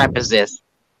what the crap is this?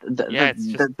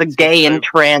 The gay and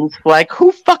trans flag?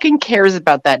 Who fucking cares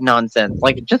about that nonsense?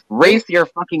 Like, just race your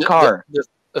fucking car.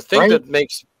 The thing right? that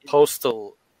makes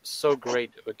Postal so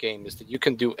great of a game is that you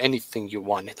can do anything you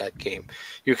want in that game.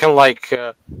 You can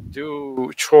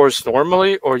do chores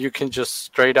normally, or you can just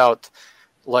straight out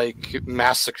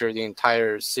massacre the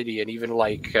entire city and even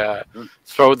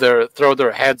throw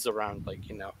their heads around,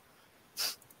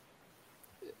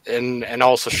 and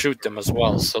also shoot them as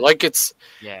well. So it's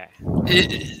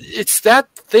that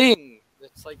thing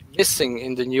that's missing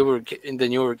in the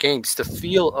newer games, the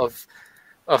feel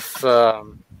of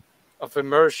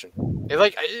immersion.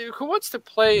 Who wants to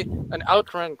play an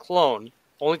Outrun clone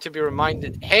only to be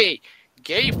reminded, hey,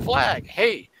 gay flag,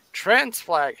 hey, trans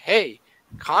flag, hey,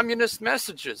 communist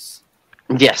messages?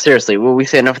 Yeah, seriously, we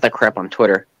say enough of that crap on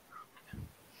Twitter.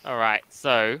 All right,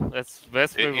 so let's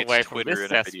move away from Twitter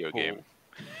this in a cesspool. video game.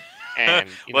 And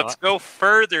Let's go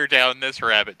further down this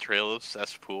rabbit trail of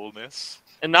cesspoolness.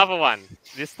 another one.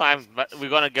 This time, we're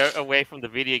gonna go away from the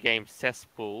video game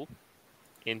cesspool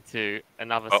into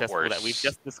another cesspool that we've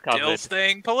just discovered. Still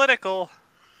staying political.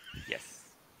 Yes.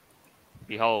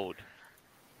 Behold,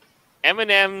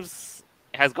 M&Ms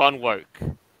has gone woke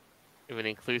with an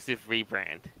inclusive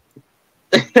rebrand.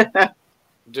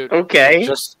 Dude, Okay.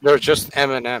 they're just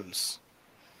M&Ms.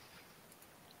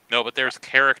 No, but there's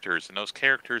characters, and those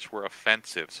characters were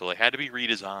offensive, so they had to be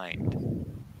redesigned.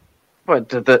 What,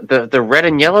 the red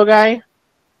and yellow guy?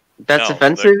 That's No,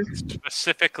 offensive?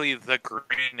 Specifically the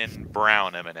green and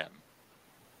brown M&M.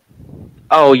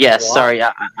 Oh, yes, Why? sorry.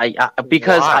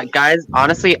 Because, Why? guys,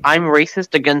 honestly, I'm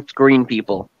racist against green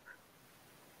people.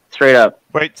 Straight up.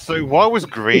 Wait, so why was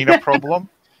green a problem?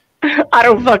 I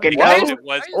don't fucking Because know. it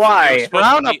was Why? it was supposed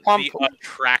Brown to a be pump- the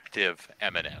attractive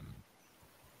M&M.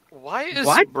 Why is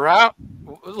What? brown?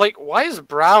 Like, why is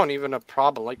brown even a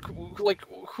problem? Like who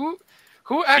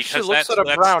actually Because looks that's at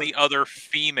a brown? the other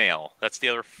female. That's the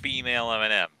other female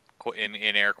M&M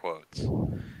in air quotes.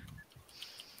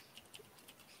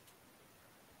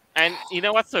 And you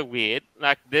know what's so weird?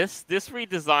 Like this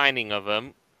redesigning of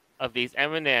them, of these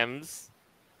M&Ms,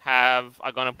 I'm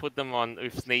gonna put them on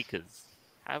with sneakers.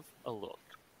 Have a look.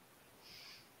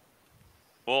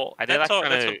 Well, I did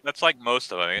that's like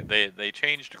most of them. I mean, they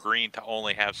changed green to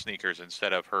only have sneakers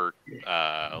instead of her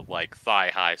like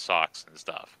thigh-high socks and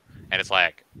stuff. And it's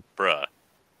like, bruh.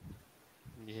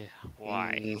 Yeah,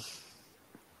 why?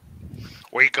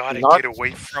 We gotta Not- get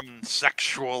away from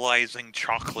sexualizing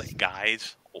chocolate,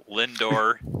 guys.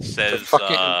 Lindor says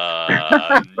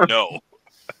no.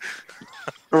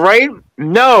 Right?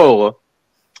 No.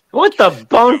 What the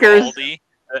bunkers? Aldi,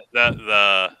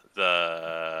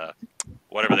 the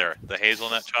whatever the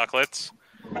hazelnut chocolates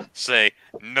say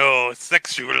no,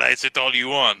 sexualize it all you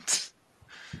want.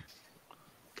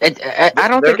 I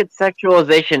don't think it's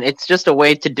sexualization. It's just a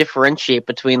way to differentiate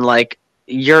between like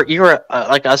you're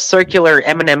like a circular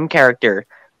M&M character.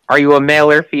 Are you a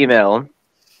male or female?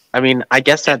 I mean, I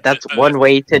guess that's one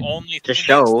way The only to thing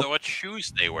show. is what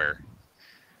shoes they wear.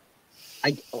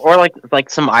 Or like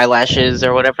some eyelashes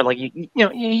or whatever. Like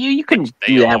you can They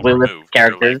do that all with removed.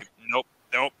 characters. They're like,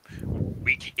 nope.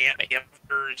 We can't have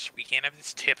hers. We can't have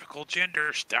this typical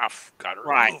gender stuff. Gotta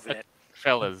remove it.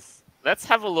 Fellas, let's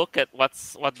have a look at what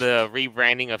the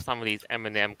rebranding of some of these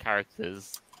M&M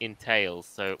characters entails.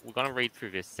 So we're gonna read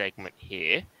through this segment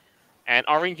here, and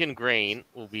orange and green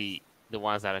will be the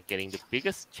ones that are getting the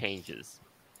biggest changes.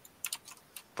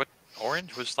 But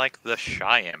orange was like the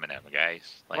shy M&M,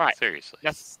 guys. Like, Right. seriously.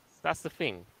 That's the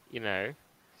thing, you know.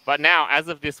 But now, as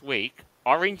of this week,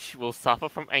 orange will suffer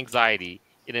from anxiety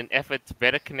in an effort to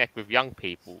better connect with young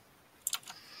people.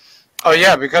 Oh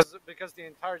yeah, because the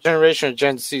entire generation of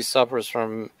Gen Z suffers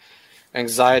from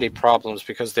anxiety problems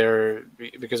because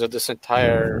of this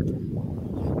entire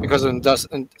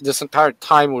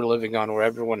time we're living on where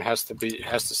everyone has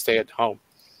to stay at home.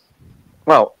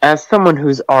 Well, as someone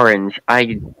who's orange,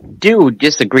 I do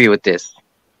disagree with this.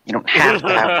 You don't have to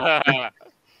have.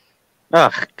 Oh,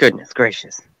 goodness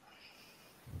gracious.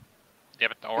 Yeah,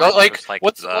 but the orange like, was like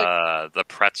what's the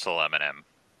pretzel M&M,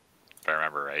 if I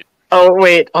remember right. Oh,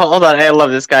 wait, hold on. I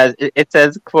love this, guys. It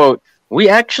says, quote, "We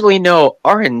actually know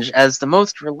Orange as the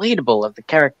most relatable of the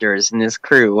characters in this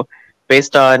crew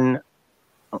based on..."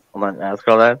 Hold on, I'll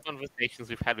scroll that. Conversations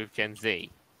we've had with Gen Z.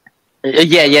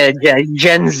 Yeah,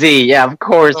 Gen Z. Yeah, of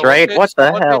course, So right? What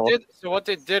the hell? What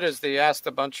they did is they asked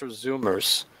a bunch of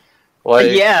Zoomers,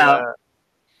 like, Yeah.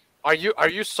 Are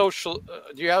you social?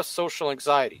 Do you have social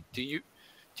anxiety? Do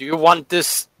you want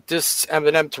this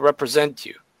M&M to represent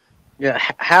you? Yeah,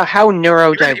 how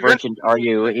neurodivergent are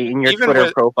you in your even Twitter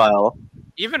with- profile?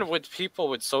 Even with people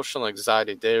with social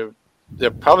anxiety, they're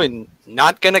probably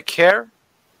not gonna care.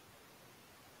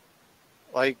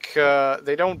 Like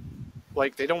they don't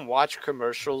watch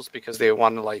commercials because they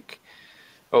want to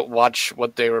watch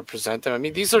what they represent them. I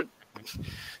mean,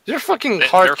 they're fucking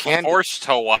hard They're candy. forced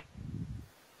to watch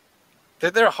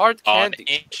They're hard on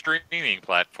candy. a streaming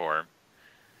platform.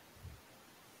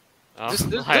 Oh,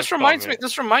 This reminds me.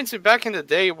 This reminds me back in the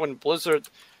day when Blizzard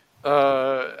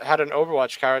had an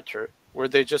Overwatch character where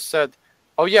they just said,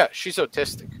 "Oh yeah, she's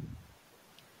autistic."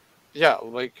 Yeah,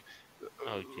 like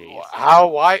Oh jeez. how?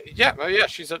 Why? Yeah,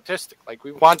 she's autistic. Like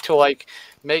we want to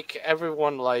make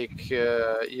everyone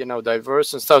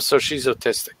diverse and stuff. So she's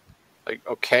autistic. Like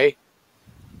okay.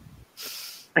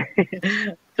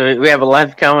 So we have a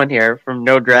live comment here from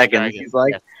No Dragon. He's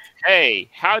like, yes. Hey,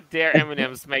 how dare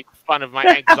M&Ms make fun of my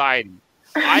anxiety?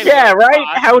 I Yeah, work right?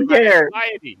 hard How for my dare.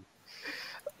 anxiety.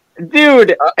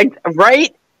 dude,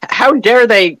 right? How dare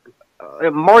they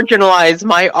marginalize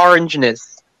my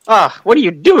orangeness? What are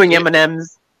you doing,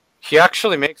 M&Ms? He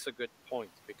actually makes a good point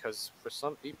because for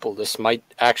some people this might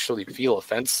actually feel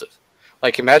offensive.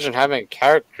 Like imagine having a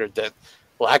character that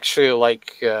will actually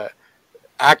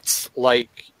acts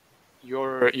like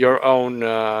your own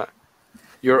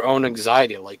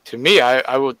anxiety. Like to me,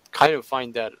 I would kind of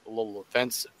find that a little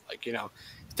offensive. Like It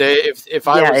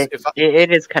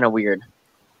is kind of weird.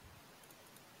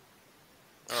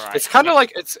 All right. It's kind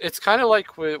of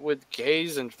like with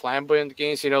gays and flamboyant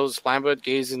gays. You know, those flamboyant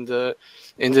gays in the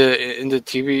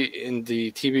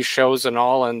TV shows and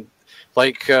all, and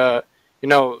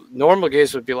normal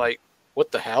gays would be like,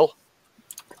 "What the hell?"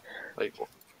 Like,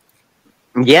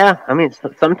 Yeah, I mean,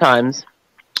 sometimes.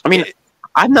 I mean,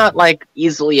 I'm not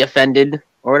easily offended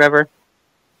or whatever.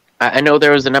 I know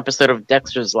there was an episode of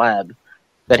Dexter's Lab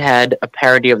that had a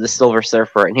parody of the Silver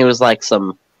Surfer, and he was like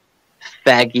some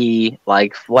faggy,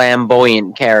 like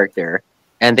flamboyant character,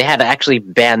 and they had to actually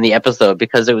ban the episode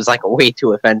because it was like way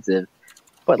too offensive.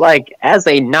 But like, as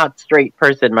a not straight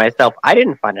person myself, I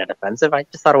didn't find it offensive. I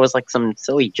just thought it was like some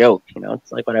silly joke. You know,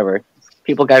 it's like whatever.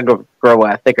 People gotta grow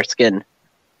a thicker skin.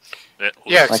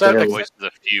 Yeah, like except- the voice of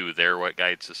the few. They're what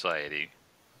guide society.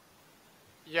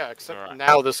 Yeah, except Alright.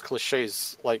 now this cliche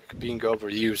is like being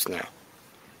overused now.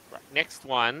 Right. Next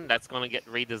one that's going to get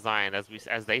redesigned,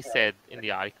 as they said in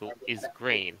the article, is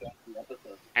green.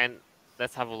 And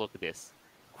let's have a look at this.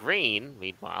 Green,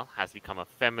 meanwhile, has become a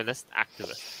feminist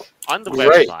activist. On the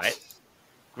Right. website,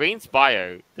 Green's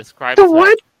bio describes The her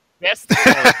what? best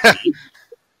quality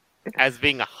as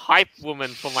being a hype woman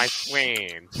for my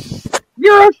friends.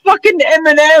 You're a fucking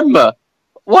M&M.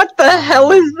 What the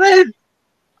hell is this?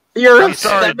 You're I'm a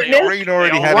sorry, feminist? Green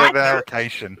already had What? an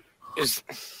allocation. Is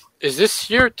this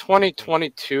year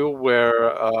 2022 where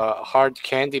hard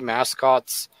candy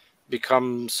mascots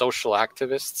become social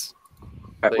activists?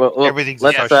 Well, Everything's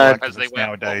let's, a social because they activist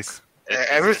went nowadays.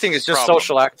 Everything is the just problem.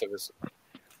 social activism.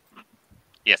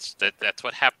 Yes, that's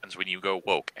what happens when you go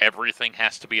woke. Everything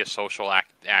has to be a social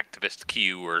activist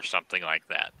cue or something like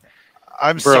that.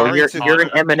 I'm bro, sorry, you're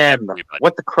an M&M. everybody.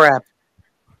 What the crap?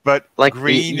 but like,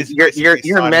 Green is you're- basically you're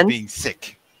started meant- being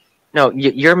sick. No,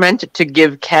 you're meant to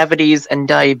give cavities and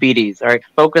diabetes. All right,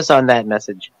 focus on that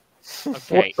message.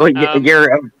 Okay.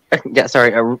 You're yeah.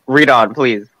 Sorry, read on,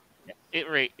 please. It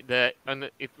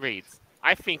reads,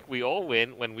 I think we all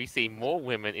win when we see more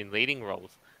women in leading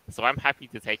roles, so I'm happy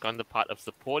to take on the part of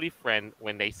supportive friend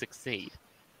when they succeed.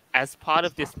 As part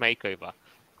of this makeover,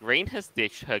 Green has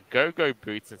ditched her go-go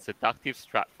boots and seductive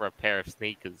strut for a pair of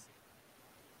sneakers.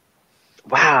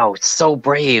 Wow, so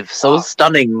brave, so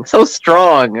stunning, so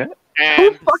strong. Who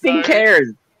And fucking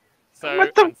cares? So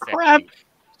What the unsexy. crap?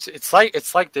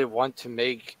 It's like they want to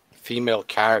make female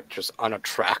characters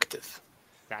unattractive.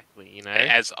 Exactly, you know?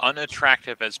 As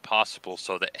unattractive as possible,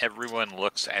 so that everyone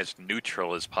looks as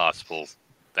neutral as possible.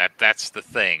 That's the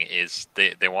thing, is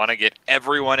they want to get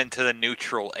everyone into the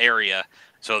neutral area,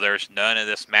 so there's none of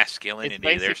this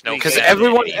masculinity. There's no Because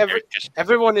femininity, everyone- they're just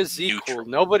Everyone is equal.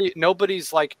 neutral.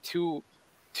 Nobody's like too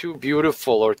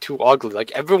beautiful or too ugly.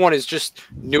 Like everyone is just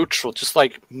neutral, just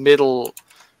like middle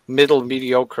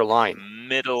mediocre line.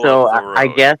 middle So of the road. I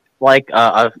guess like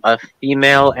a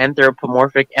female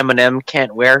anthropomorphic M&M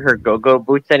can't wear her go-go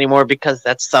boots anymore because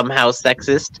that's somehow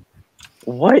sexist.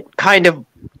 What kind of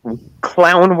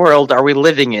clown world are we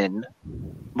living in,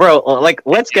 bro? Like,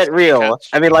 let's It's get real. because-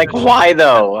 I mean, like, why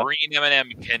though? Green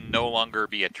M&M can no longer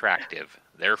be attractive.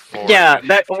 Therefore, Yeah, you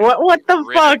that have to what the get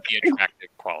rid of fuck? the attractive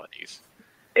qualities.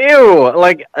 Ew!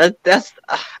 Like that's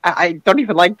I don't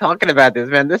even like talking about this,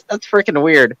 man. That's freaking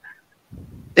weird.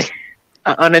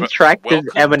 An unattractive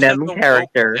Welcome to M&M the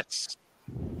character. wokeness.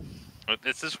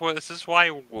 This is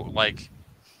why like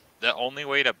the only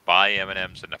way to buy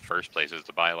M&Ms in the first place is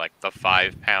to buy like the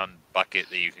 5-pound bucket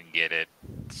that you can get at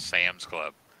Sam's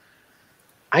Club.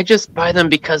 I just buy them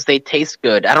because they taste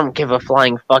good. I don't give a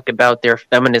flying fuck about their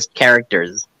feminist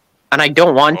characters, and I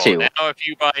don't want Well, to. now if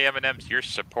you buy M&Ms, you're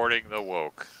supporting the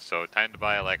woke. So time to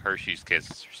buy like Hershey's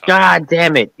Kisses or something. God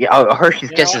damn it! Yeah, oh, Hershey's You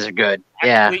know Kisses what? are good.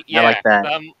 Actually, I like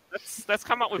that. Let's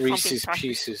come up with Reese's something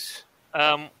Pieces.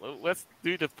 let's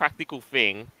do the practical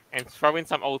thing and throw in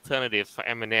some alternatives for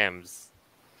M&Ms.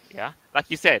 Yeah, like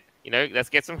you said, you know, let's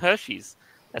get some Hershey's.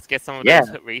 Let's get some of Yeah.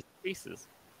 those Reese's Pieces.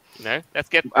 You know, let's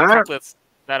get Ah. chocolates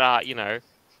that are, you know,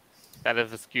 that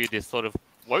have skewed this sort of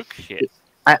woke shit.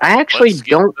 I actually Let's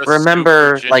get don't the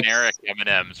remember super like. generic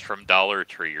M&Ms from Dollar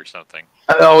Tree or something.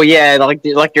 Oh yeah, like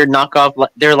your knockoff.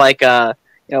 They're like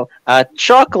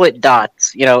chocolate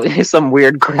dots. You know, some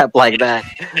weird crap like that.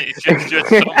 It's just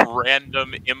some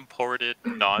random imported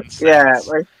nonsense. Yeah,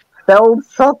 like spelled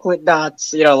chocolate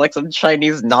dots, you know, like some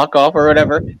Chinese knockoff or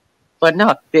whatever. But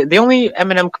no, the only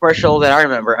M&M commercial that I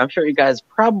remember, I'm sure you guys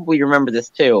probably remember this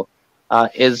too,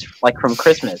 is like from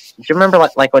Christmas. Do you remember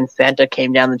like when Santa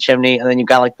came down the chimney and then you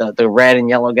got like the red and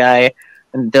yellow guy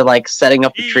and they're like setting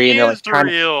up the tree and they're like trying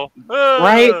to... real.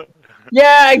 Right?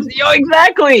 Yeah,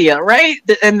 exactly, right?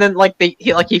 And then like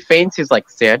he faints, he's like,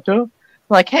 Santa?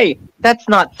 Like, hey, that's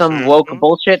not some woke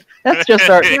bullshit. That's just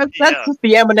our that's Yeah. just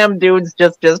the M&M dudes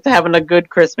just having a good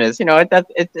Christmas. You know,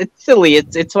 it's silly.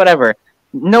 It's whatever.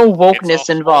 No wokeness It's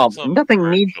a involved. wholesome Nothing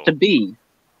needs commercial. to be.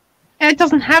 And it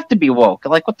doesn't have to be woke.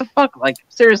 Like, what the fuck? Like,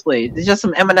 seriously, it's just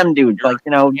some M&M dudes, like,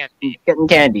 you know, getting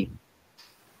candy.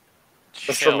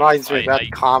 This Chill. reminds me of that I-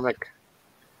 comic.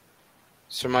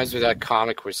 This reminds me of that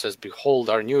comic where it says, "Behold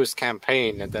our newest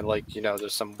campaign," and then like you know,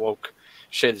 there's some woke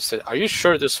shit that said, "Are you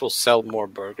sure this will sell more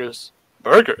burgers?"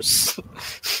 Burgers.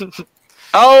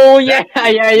 Oh yeah,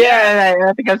 Exactly. yeah.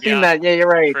 I think I've seen Yeah. that. Yeah, you're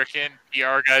right. Frickin'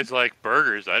 PR guys like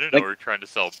burgers. I didn't know Like- we were trying to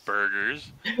sell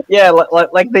burgers. Yeah,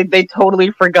 like they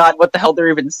totally forgot what the hell they're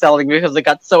even selling because they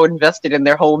got so invested in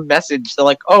their whole message. They're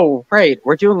like, oh right,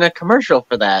 we're doing a commercial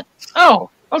for that. Oh,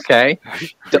 okay.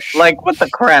 Like what the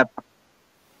crap?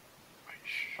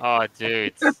 Oh,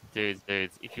 dudes.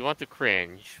 If you want to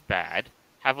cringe bad,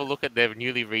 have a look at their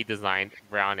newly redesigned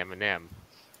brown M&M.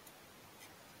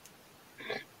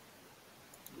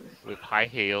 With high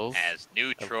heels. As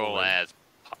neutral woman. as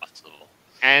possible.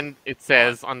 And it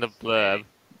says on the blurb,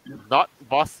 not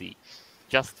bossy,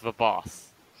 just the boss.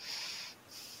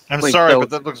 I'm Wait, sorry, so- but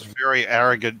that looks very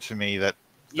arrogant to me. That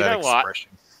You know what?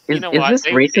 expression. You Is know what? this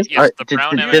They- racist? Yes, the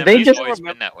brown Did M&Ms they has just always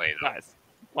been that way, though. Guys,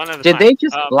 one at a did time. they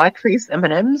just blackface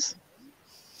M&Ms?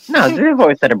 No, they've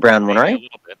always had a brown one, Maybe a right?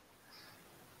 little bit.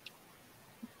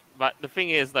 But the thing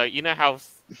is, though, you know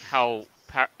how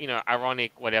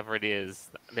ironic whatever it is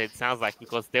that it sounds like,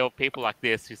 because there were people like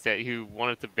this who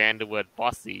wanted to ban the word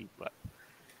bossy, but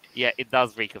yeah, it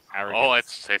does reek of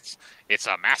arrogance. Oh, it's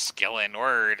a masculine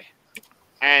word.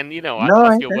 And you know what? No,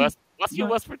 What's your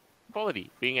worst quality?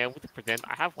 Being able to pretend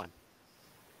I have one.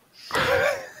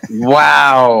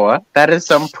 Wow, that is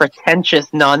some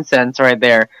pretentious nonsense right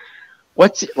there.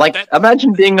 What's like? That-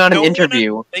 Imagine being on an No one-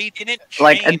 interview. They didn't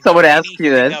Like, and change someone asks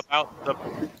you anything this.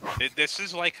 about this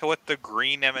is like what the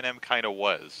green M&M kind of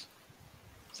was.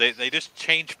 They just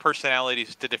changed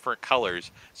personalities to different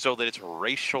colors so that it's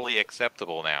racially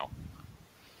acceptable now.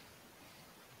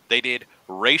 They did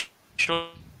racial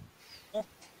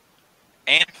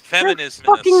and feminism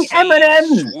in fucking the same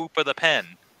M&Ms. swoop of the pen.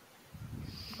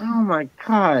 Oh my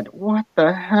god, what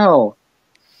the hell?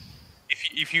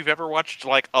 If you've ever watched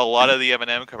like a lot of the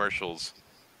M&M commercials,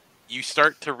 you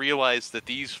start to realize that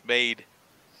these made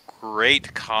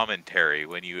great commentary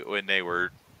when they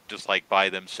were just like by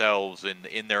themselves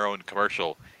in their own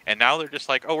commercial, and now they're just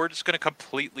like, oh, we're just going to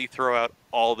completely throw out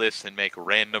all this and make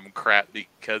random crap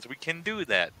because we can do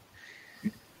that.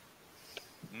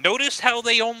 Notice how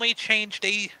they only changed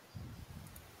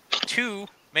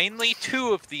mainly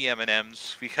two of the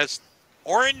M&Ms, because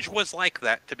orange was like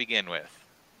that to begin with.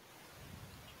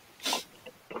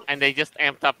 And they just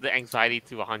amped up the anxiety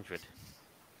to 100.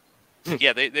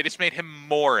 Yeah, they just made him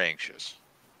more anxious.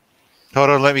 Hold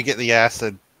on, let me get the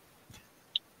acid.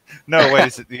 No, wait,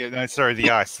 is it no? Sorry, the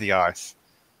ice. The ice.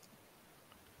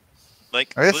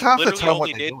 Like, That's half the literally time all what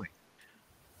they they're did,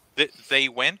 doing. they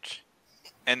went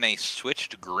and they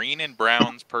switched Green and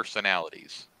Brown's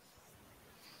personalities.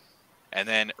 And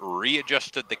then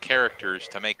readjusted the characters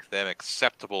to make them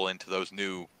acceptable into those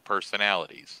new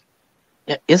personalities.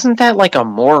 Yeah, isn't that like a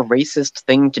more racist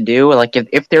thing to do? Like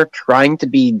if they're trying to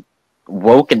be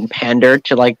woke and pander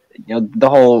to like the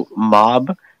whole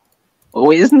mob,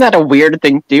 well, isn't that a weird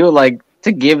thing to do? Like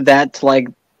to give that to like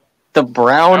the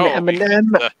brown No,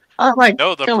 M&M? the- Like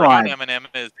No, the come brown on. M&M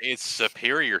is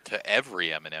superior to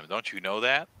every M&M. Don't you know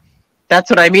that? That's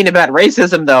what I mean about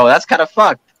racism, though. That's kind of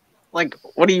fucked. Like,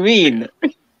 what do you mean?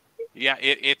 Yeah,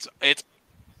 it's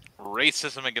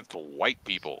racism against white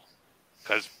people,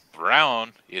 because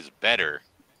brown is better.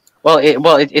 Well,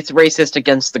 it's racist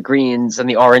against the greens and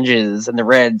the oranges and the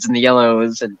reds and the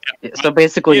yellows, and so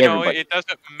basically You know, everybody. it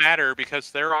doesn't matter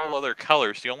because they're all other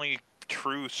colors. The only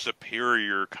true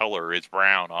superior color is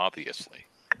brown, obviously.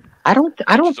 I don't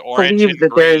Which is orange believe and that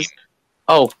green. there's.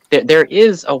 Oh, there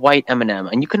is a white M&M,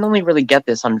 and you can only really get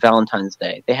this on Valentine's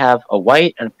Day. They have a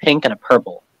white and a pink and a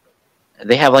purple.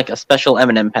 They have like a special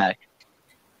M&M pack.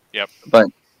 Yep. But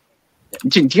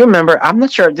do you remember? I'm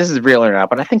not sure if this is real or not,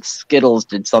 but I think Skittles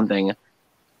did something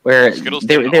where Skittles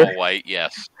they did all white,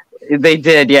 yes. they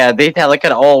did, yeah. They had like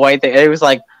an all white thing. It was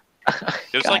like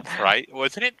It was God. like Pride,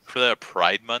 wasn't it for the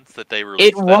Pride Month that they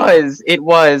released? It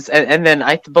was, and then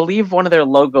I believe one of their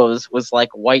logos was like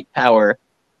white power.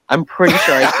 I'm pretty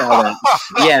sure I saw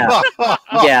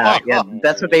that. Yeah.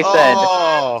 That's what they said.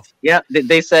 Oh, Yeah,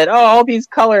 they said, oh, all these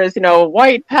colors,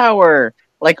 white power,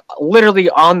 like literally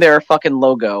on their fucking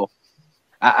logo.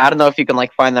 I don't know if you can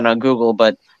like find that on Google,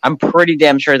 but I'm pretty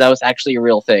damn sure that was actually a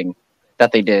real thing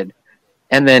that they did.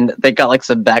 And then they got like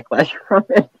some backlash from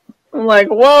it. I'm like,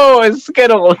 whoa, it's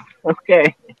Skittles.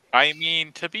 Okay. I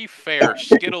mean, to be fair,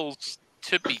 Skittles,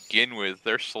 to begin with,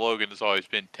 their slogan has always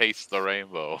been "Taste the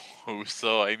Rainbow."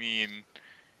 So, I mean,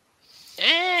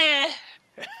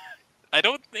 I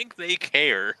don't think they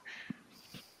care.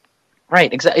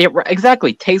 Right,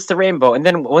 exactly. Taste the rainbow. And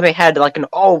then when they had like an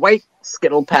all white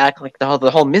Skittle pack, like the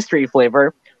whole mystery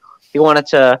flavor, they wanted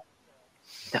to,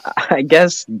 I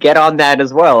guess, get on that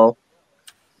as well.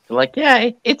 They're like,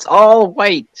 yeah, it's all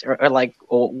white, or like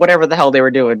whatever the hell they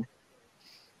were doing.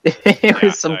 It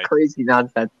was some Right. crazy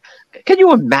nonsense. Can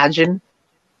you imagine?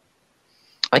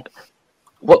 Like,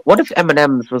 what if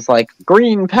M&Ms was like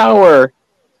green power?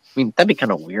 I mean, that'd be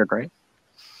kind of weird, right?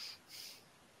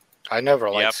 I never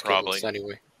Yeah, liked Skittles probably.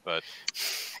 anyway. But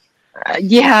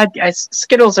Yeah,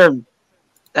 Skittles are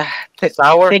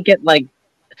Sour? they get like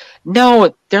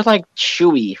no, they're like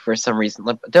chewy for some reason.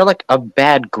 They're like a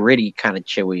bad gritty kind of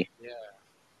chewy.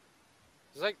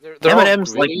 It's like they're all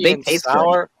M&Ms, like, gritty they and taste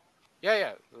sour.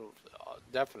 Yeah,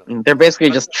 definitely. They're basically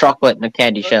But- just chocolate in a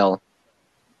candy but- shell.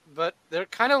 But they're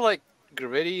kind of like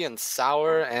gritty and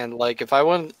sour, and like if I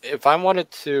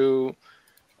wanted to,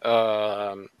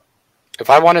 if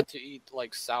I wanted to eat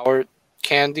like sour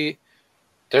candy,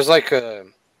 there's like a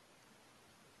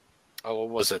what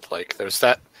was it like? There's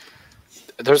that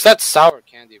sour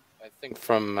candy I think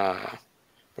from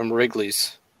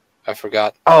Wrigley's. I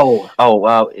forgot. Oh,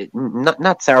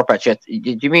 not Sour Patch. Do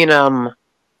you mean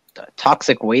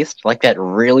toxic waste, like that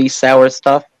really sour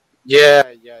stuff? Yeah.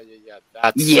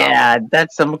 That's Yeah,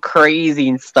 that's some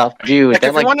crazy stuff, dude. Like, That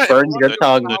if you like wanna- burns your the-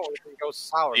 tongue.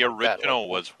 sour. the like that, original like-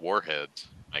 was Warheads,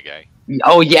 my guy.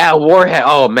 Oh yeah, Warhead.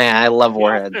 Oh man, I love It's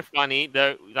Warhead. also funny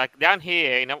though. Like down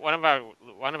here, one of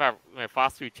our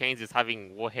fast food chains is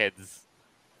having warheads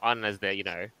on as their,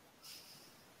 Yeah.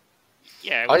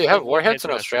 Oh, we you put have Warheads in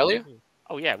on our Australia? food.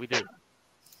 Oh yeah, we do.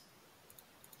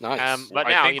 Nice. But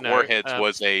I now think Warheads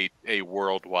was a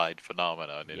worldwide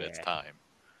phenomenon in its Yeah.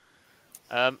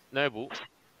 time. Noble.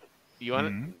 You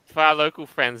want Mhm. for our local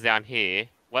friends down here?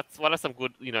 What are some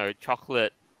good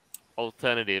chocolate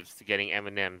alternatives to getting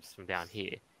M&Ms from down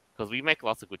here? Because we make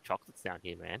lots of good chocolates down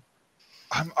here, man.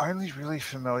 I'm only really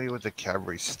familiar with the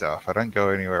Cadbury stuff. I don't go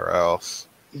anywhere else.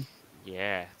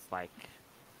 Yeah, it's like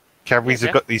Cadbury's Yeah,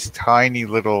 have got these tiny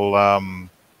little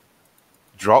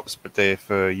drops, but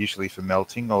they're usually for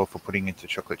melting or for putting into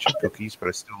chocolate chip cookies. But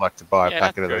I still like to buy a Yeah,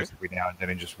 packet of that's those every now and then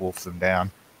and just wolf them down.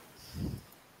 Do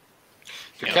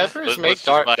You know, Cadbury's let's make just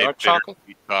dark buy chocolate?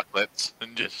 bittersweet chocolates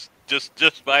and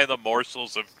just buy the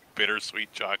morsels of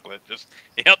bittersweet chocolate.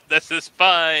 Yep, this is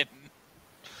fine.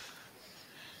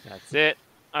 that's it.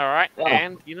 All right, Oh.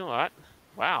 and you know what?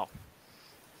 Wow.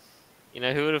 Who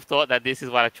would have thought that this is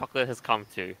what a chocolate has come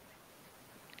to?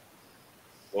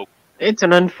 It's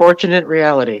an unfortunate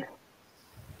reality.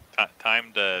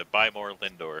 Time to buy more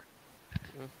Lindor.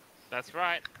 That's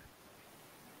right.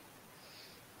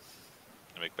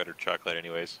 I make better chocolate,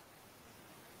 anyways.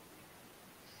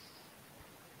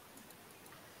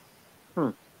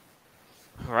 All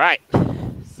right.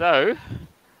 So,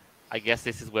 I guess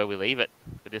this is where we leave it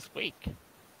for this week.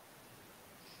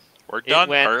 We're done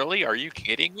went- early? Are you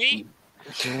kidding me?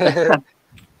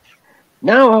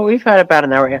 No, we've had about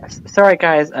an hour. Sorry,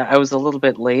 guys, I was a little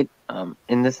bit late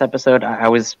in this episode. I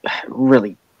was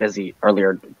really busy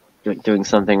earlier doing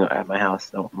something at my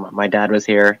house. So my dad was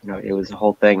here. It was a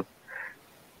whole thing.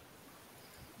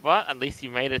 But at least you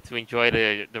made it to enjoy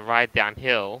the ride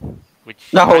downhill, which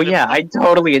Oh kind of yeah, I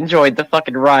totally enjoyed the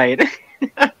fucking ride.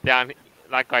 down.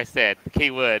 Like I said, the key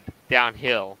word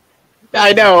downhill.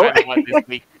 I know. Kind of what this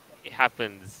week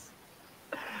happens.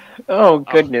 Oh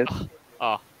goodness.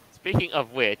 Speaking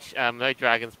of which, No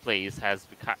Dragons Please has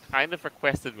kind of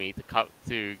requested me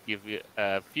to give you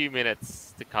a few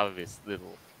minutes to cover this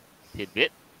little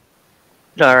tidbit.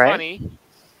 All right. Funny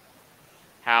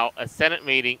how an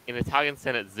Italian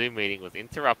Senate Zoom meeting was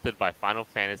interrupted by Final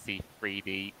Fantasy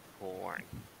 3D porn.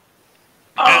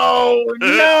 Oh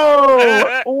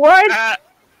no! What?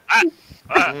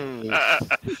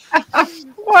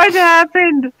 What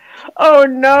happened? Oh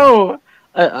no!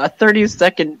 A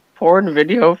 30-second porn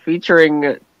video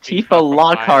featuring Tifa from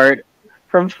Lockhart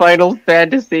from Final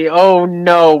Fantasy. Oh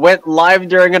no! Went live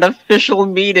during an official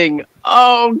meeting.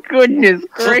 Oh goodness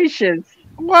gracious!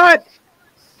 What?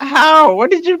 How? What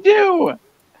did you do?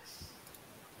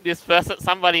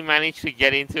 Somebody managed to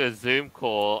get into a Zoom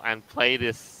call and play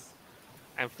this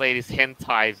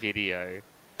hentai video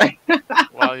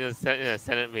while in a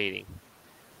Senate meeting.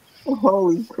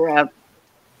 Holy crap!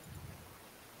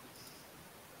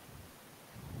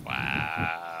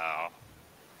 Wow.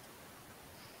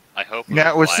 I hope. it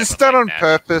Now, was live this on, done like, on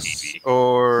national purpose TV.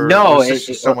 or No, was this it-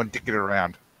 just someone dicking it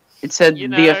around? It said You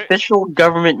the know- official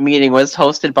government meeting was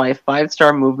hosted by Five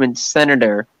Star Movement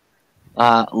Senator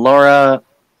Laura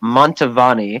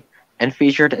Montavani and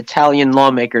featured Italian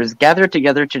lawmakers gathered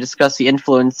together to discuss the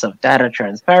influence of data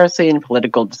transparency in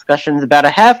political discussions. About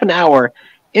a half an hour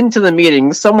into the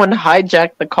meeting, someone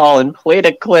hijacked the call and played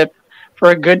a clip for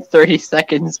a good 30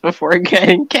 seconds before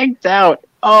getting kicked out.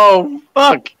 Oh,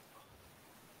 fuck.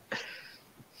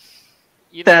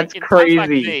 You That's in times like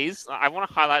crazy. these, I want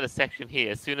to highlight a section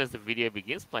here. As soon as the video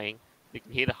begins playing, you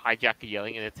can hear the hijacker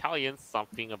yelling in Italian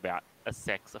something about a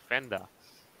sex offender.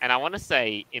 And I want to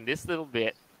say, in this little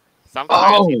bit,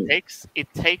 sometimes Oh,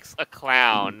 it takes a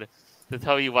clown to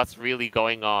tell you what's really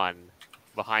going on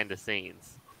behind the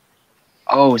scenes.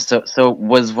 oh, so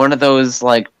was one of those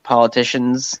like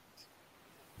politicians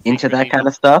into that Secretly, kind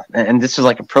of stuff, and this was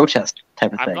like a protest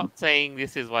type of I'm thing. not saying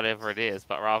this is whatever it is,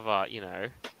 but rather,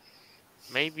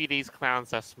 maybe these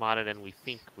clowns are smarter than we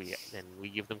think than we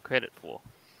give them credit for.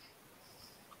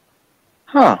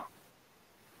 Huh?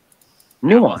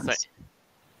 Now, I'll say-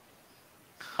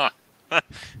 Huh.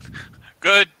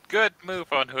 Good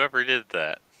move on whoever did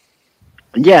that.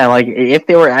 Yeah, like if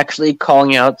they were actually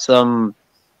calling out some,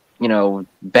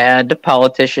 bad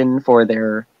politician for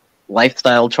their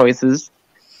lifestyle choices,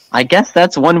 I guess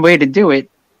that's one way to do it.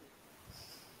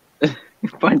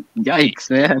 But yikes,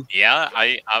 man. Yeah,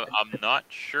 I'm not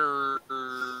sure.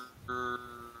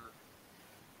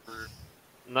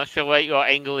 Not sure what your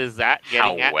angle is at How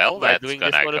getting at well by that's doing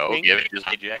gonna this sort of go, thing. given just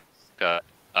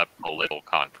a political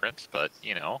conference, but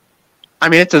I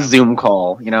mean, it's a Zoom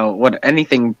call. What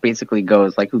anything basically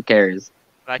goes. Like, who cares?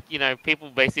 Like, people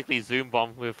basically Zoom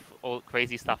bomb with all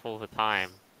crazy stuff all the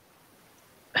time.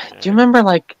 Do you remember,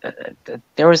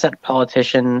 there was that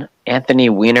politician, Anthony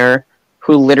Weiner,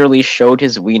 who literally showed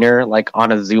his wiener,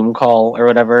 on a Zoom call or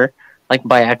whatever,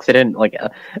 by accident.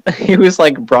 He was,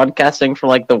 broadcasting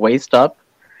from, the waist up.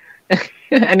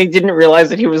 And he didn't realize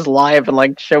that he was live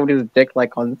and, showed his dick,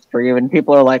 on stream. And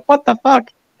people are like, what the fuck?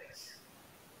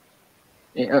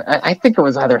 I think it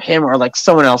was either him or,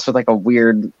 someone else with, a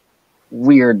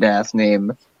weird-ass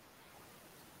name.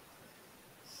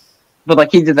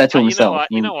 But he did that to himself.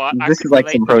 You know what? This I is could some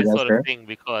relate to this sort protester. of thing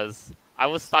because I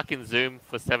was stuck in Zoom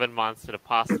for 7 months for the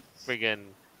past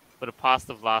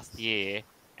of last year.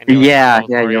 And Yeah, I was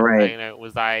worried, you're right.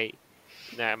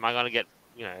 am I gonna get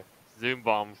Zoom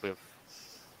bombed with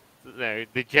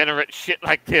degenerate shit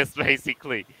like this,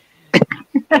 basically?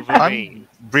 I'm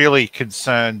really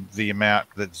concerned the amount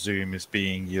that Zoom is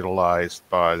being utilized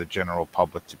by the general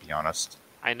public, to be honest.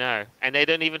 I know, and they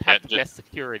don't even have the best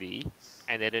security,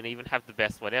 and they don't even have the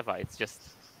best whatever. It's just,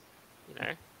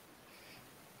 kind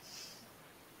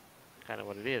of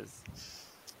what it is.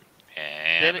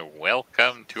 And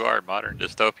welcome to our modern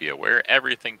dystopia, where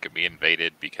everything can be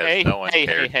invaded because no one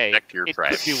cares to protect your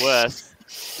privacy. It could be worse.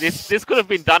 This could have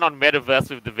been done on Metaverse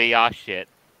with the VR shit.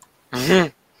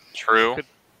 True.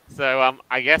 So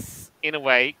I guess in a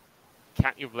way,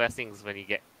 count your blessings when you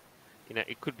get.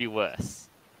 It could be worse.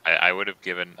 I would have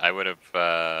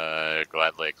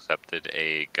gladly accepted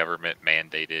a government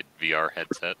mandated VR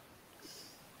headset.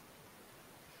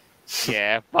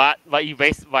 Yeah, but you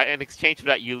in exchange for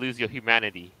that you lose your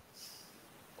humanity,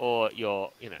 or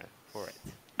your for it.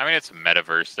 I mean, it's a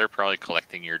metaverse. They're probably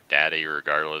collecting your data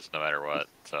regardless, no matter what.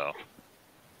 So,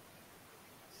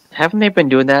 haven't they been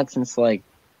doing that since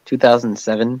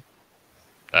 2007?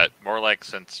 More like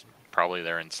since probably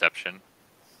their inception.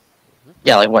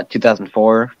 Yeah,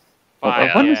 2004.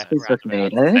 When was Facebook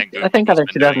made? I think either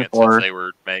 2004. Since they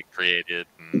were created,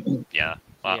 and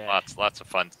lots of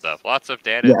fun stuff. Lots of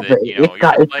data. Yeah, but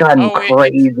it's gotten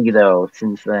crazy though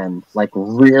since then.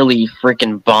 Really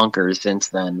freaking bonkers since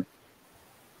then.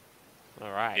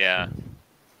 All right. Yeah.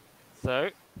 So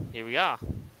here we are.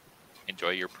 Enjoy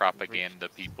your propaganda,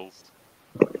 peoples.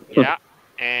 Yeah,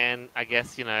 and I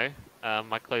guess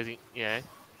my closing.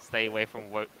 Stay away from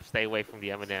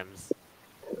the M&Ms.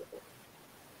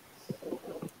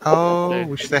 Oh,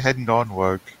 wish they hadn't gone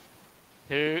woke.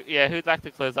 Who'd like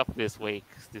to close up this week?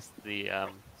 One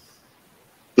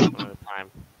at a time.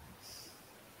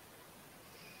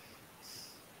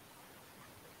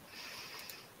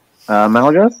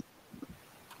 Malygos?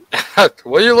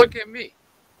 What are you looking at me?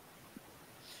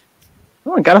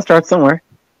 Oh, I gotta start somewhere.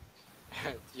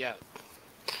 Yeah.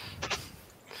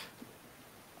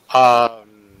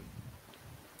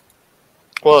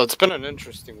 Well, it's been an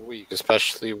interesting week,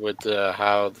 especially with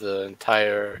how the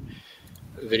entire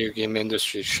video game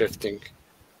industry is shifting,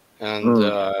 and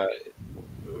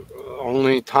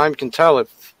only time can tell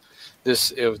if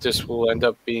this will end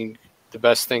up being the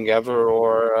best thing ever,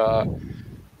 or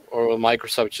will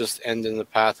Microsoft just end in the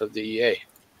path of the EA?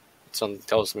 Something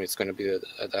tells me it's going to be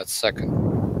that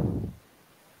second.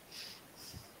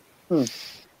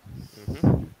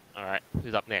 Mm-hmm. All right,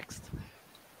 who's up next?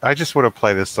 I just want to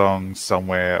play the song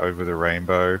Somewhere Over the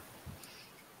Rainbow.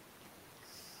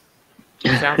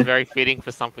 It sounds very fitting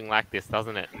for something like this,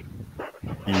 doesn't it?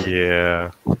 Yeah.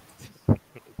 All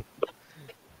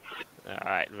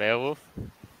right, Beowulf.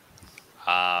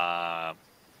 Well,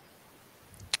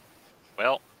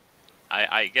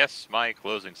 I guess my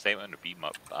closing statement would be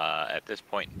at this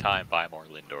point in time, buy more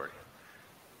Lindor.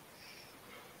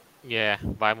 Yeah,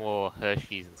 buy more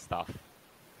Hershey's and stuff.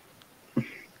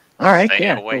 All right, Stay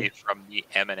yeah. away from the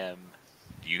M&M.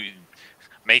 You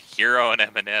make your own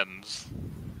M&Ms.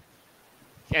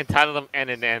 And title them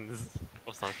N&Ns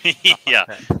or something. stuff Yeah.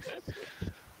 like that.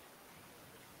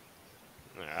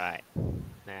 Alright.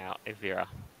 Now, Aeveirra.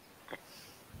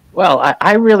 Well,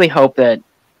 I really hope that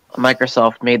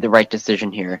Microsoft made the right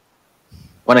decision here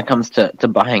when it comes to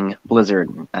buying Blizzard,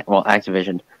 well,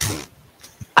 Activision.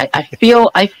 I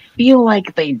feel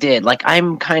like they did. Like,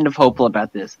 I'm kind of hopeful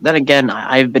about this. Then again,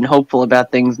 I've been hopeful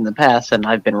about things in the past, and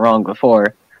I've been wrong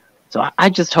before. So I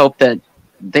just hope that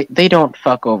they don't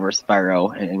fuck over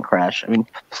Spyro and Crash. I mean,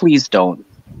 please don't.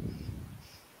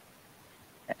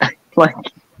 Like,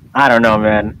 I don't know,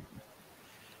 man.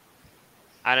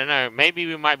 I don't know. Maybe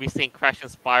we might be seeing Crash and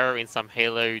Spyro in some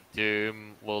Halo,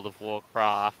 Doom, World of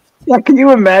Warcraft. Yeah, can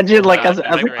you imagine, like, Well, as a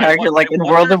I character, like, in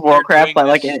wonder World of if they're Warcraft, doing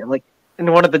like, this-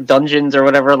 in one of the dungeons or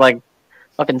whatever, like,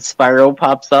 fucking Spyro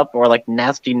pops up, or, like,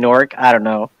 Nasty Nork, I don't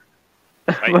know.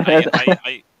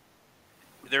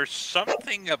 There's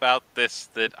something about this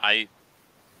that I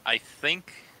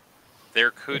think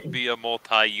there could be a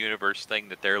multi-universe thing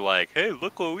that they're like, hey,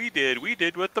 look what we did. We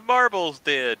did what the Marvels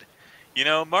did. You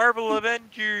know, Marvel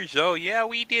Avengers. Oh yeah,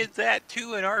 we did that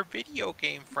too in our video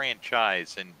game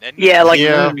franchise. And Yeah, like,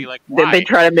 Yeah. be like, they why?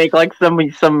 try to make, like, some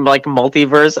like,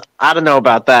 multiverse. I don't know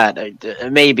about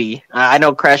that. Maybe. I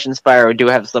know Crash and Spyro do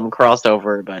have some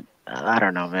crossover, but I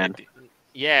don't know, man.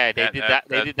 Yeah, they did that.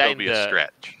 They did that That'll in be a the.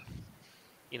 stretch.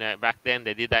 You know, back then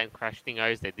they did that in Crash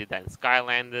Dingos. They did that in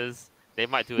Skylanders. They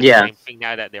might do the Yeah. same thing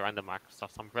now that they're under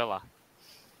Microsoft's umbrella.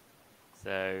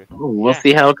 So We'll yeah.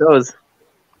 see how it goes.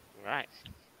 Right.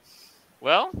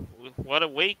 Well, what a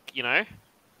week, you know,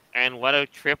 and what a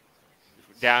trip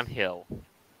downhill.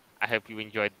 I hope you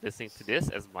enjoyed listening to this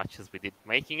as much as we did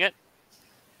making it.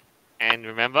 And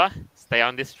remember, stay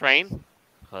on this train,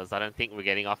 because I don't think we're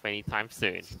getting off anytime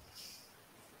soon.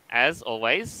 As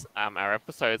always, our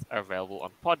episodes are available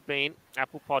on Podbean,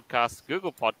 Apple Podcasts,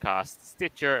 Google Podcasts,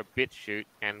 Stitcher, BitChute,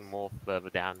 and more further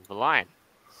down the line.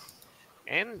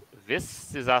 And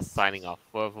this is us signing off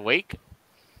for the week.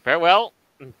 Farewell,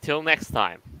 until next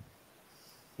time.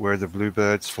 Where the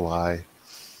bluebirds fly.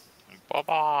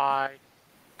 Bye-bye.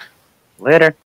 Later.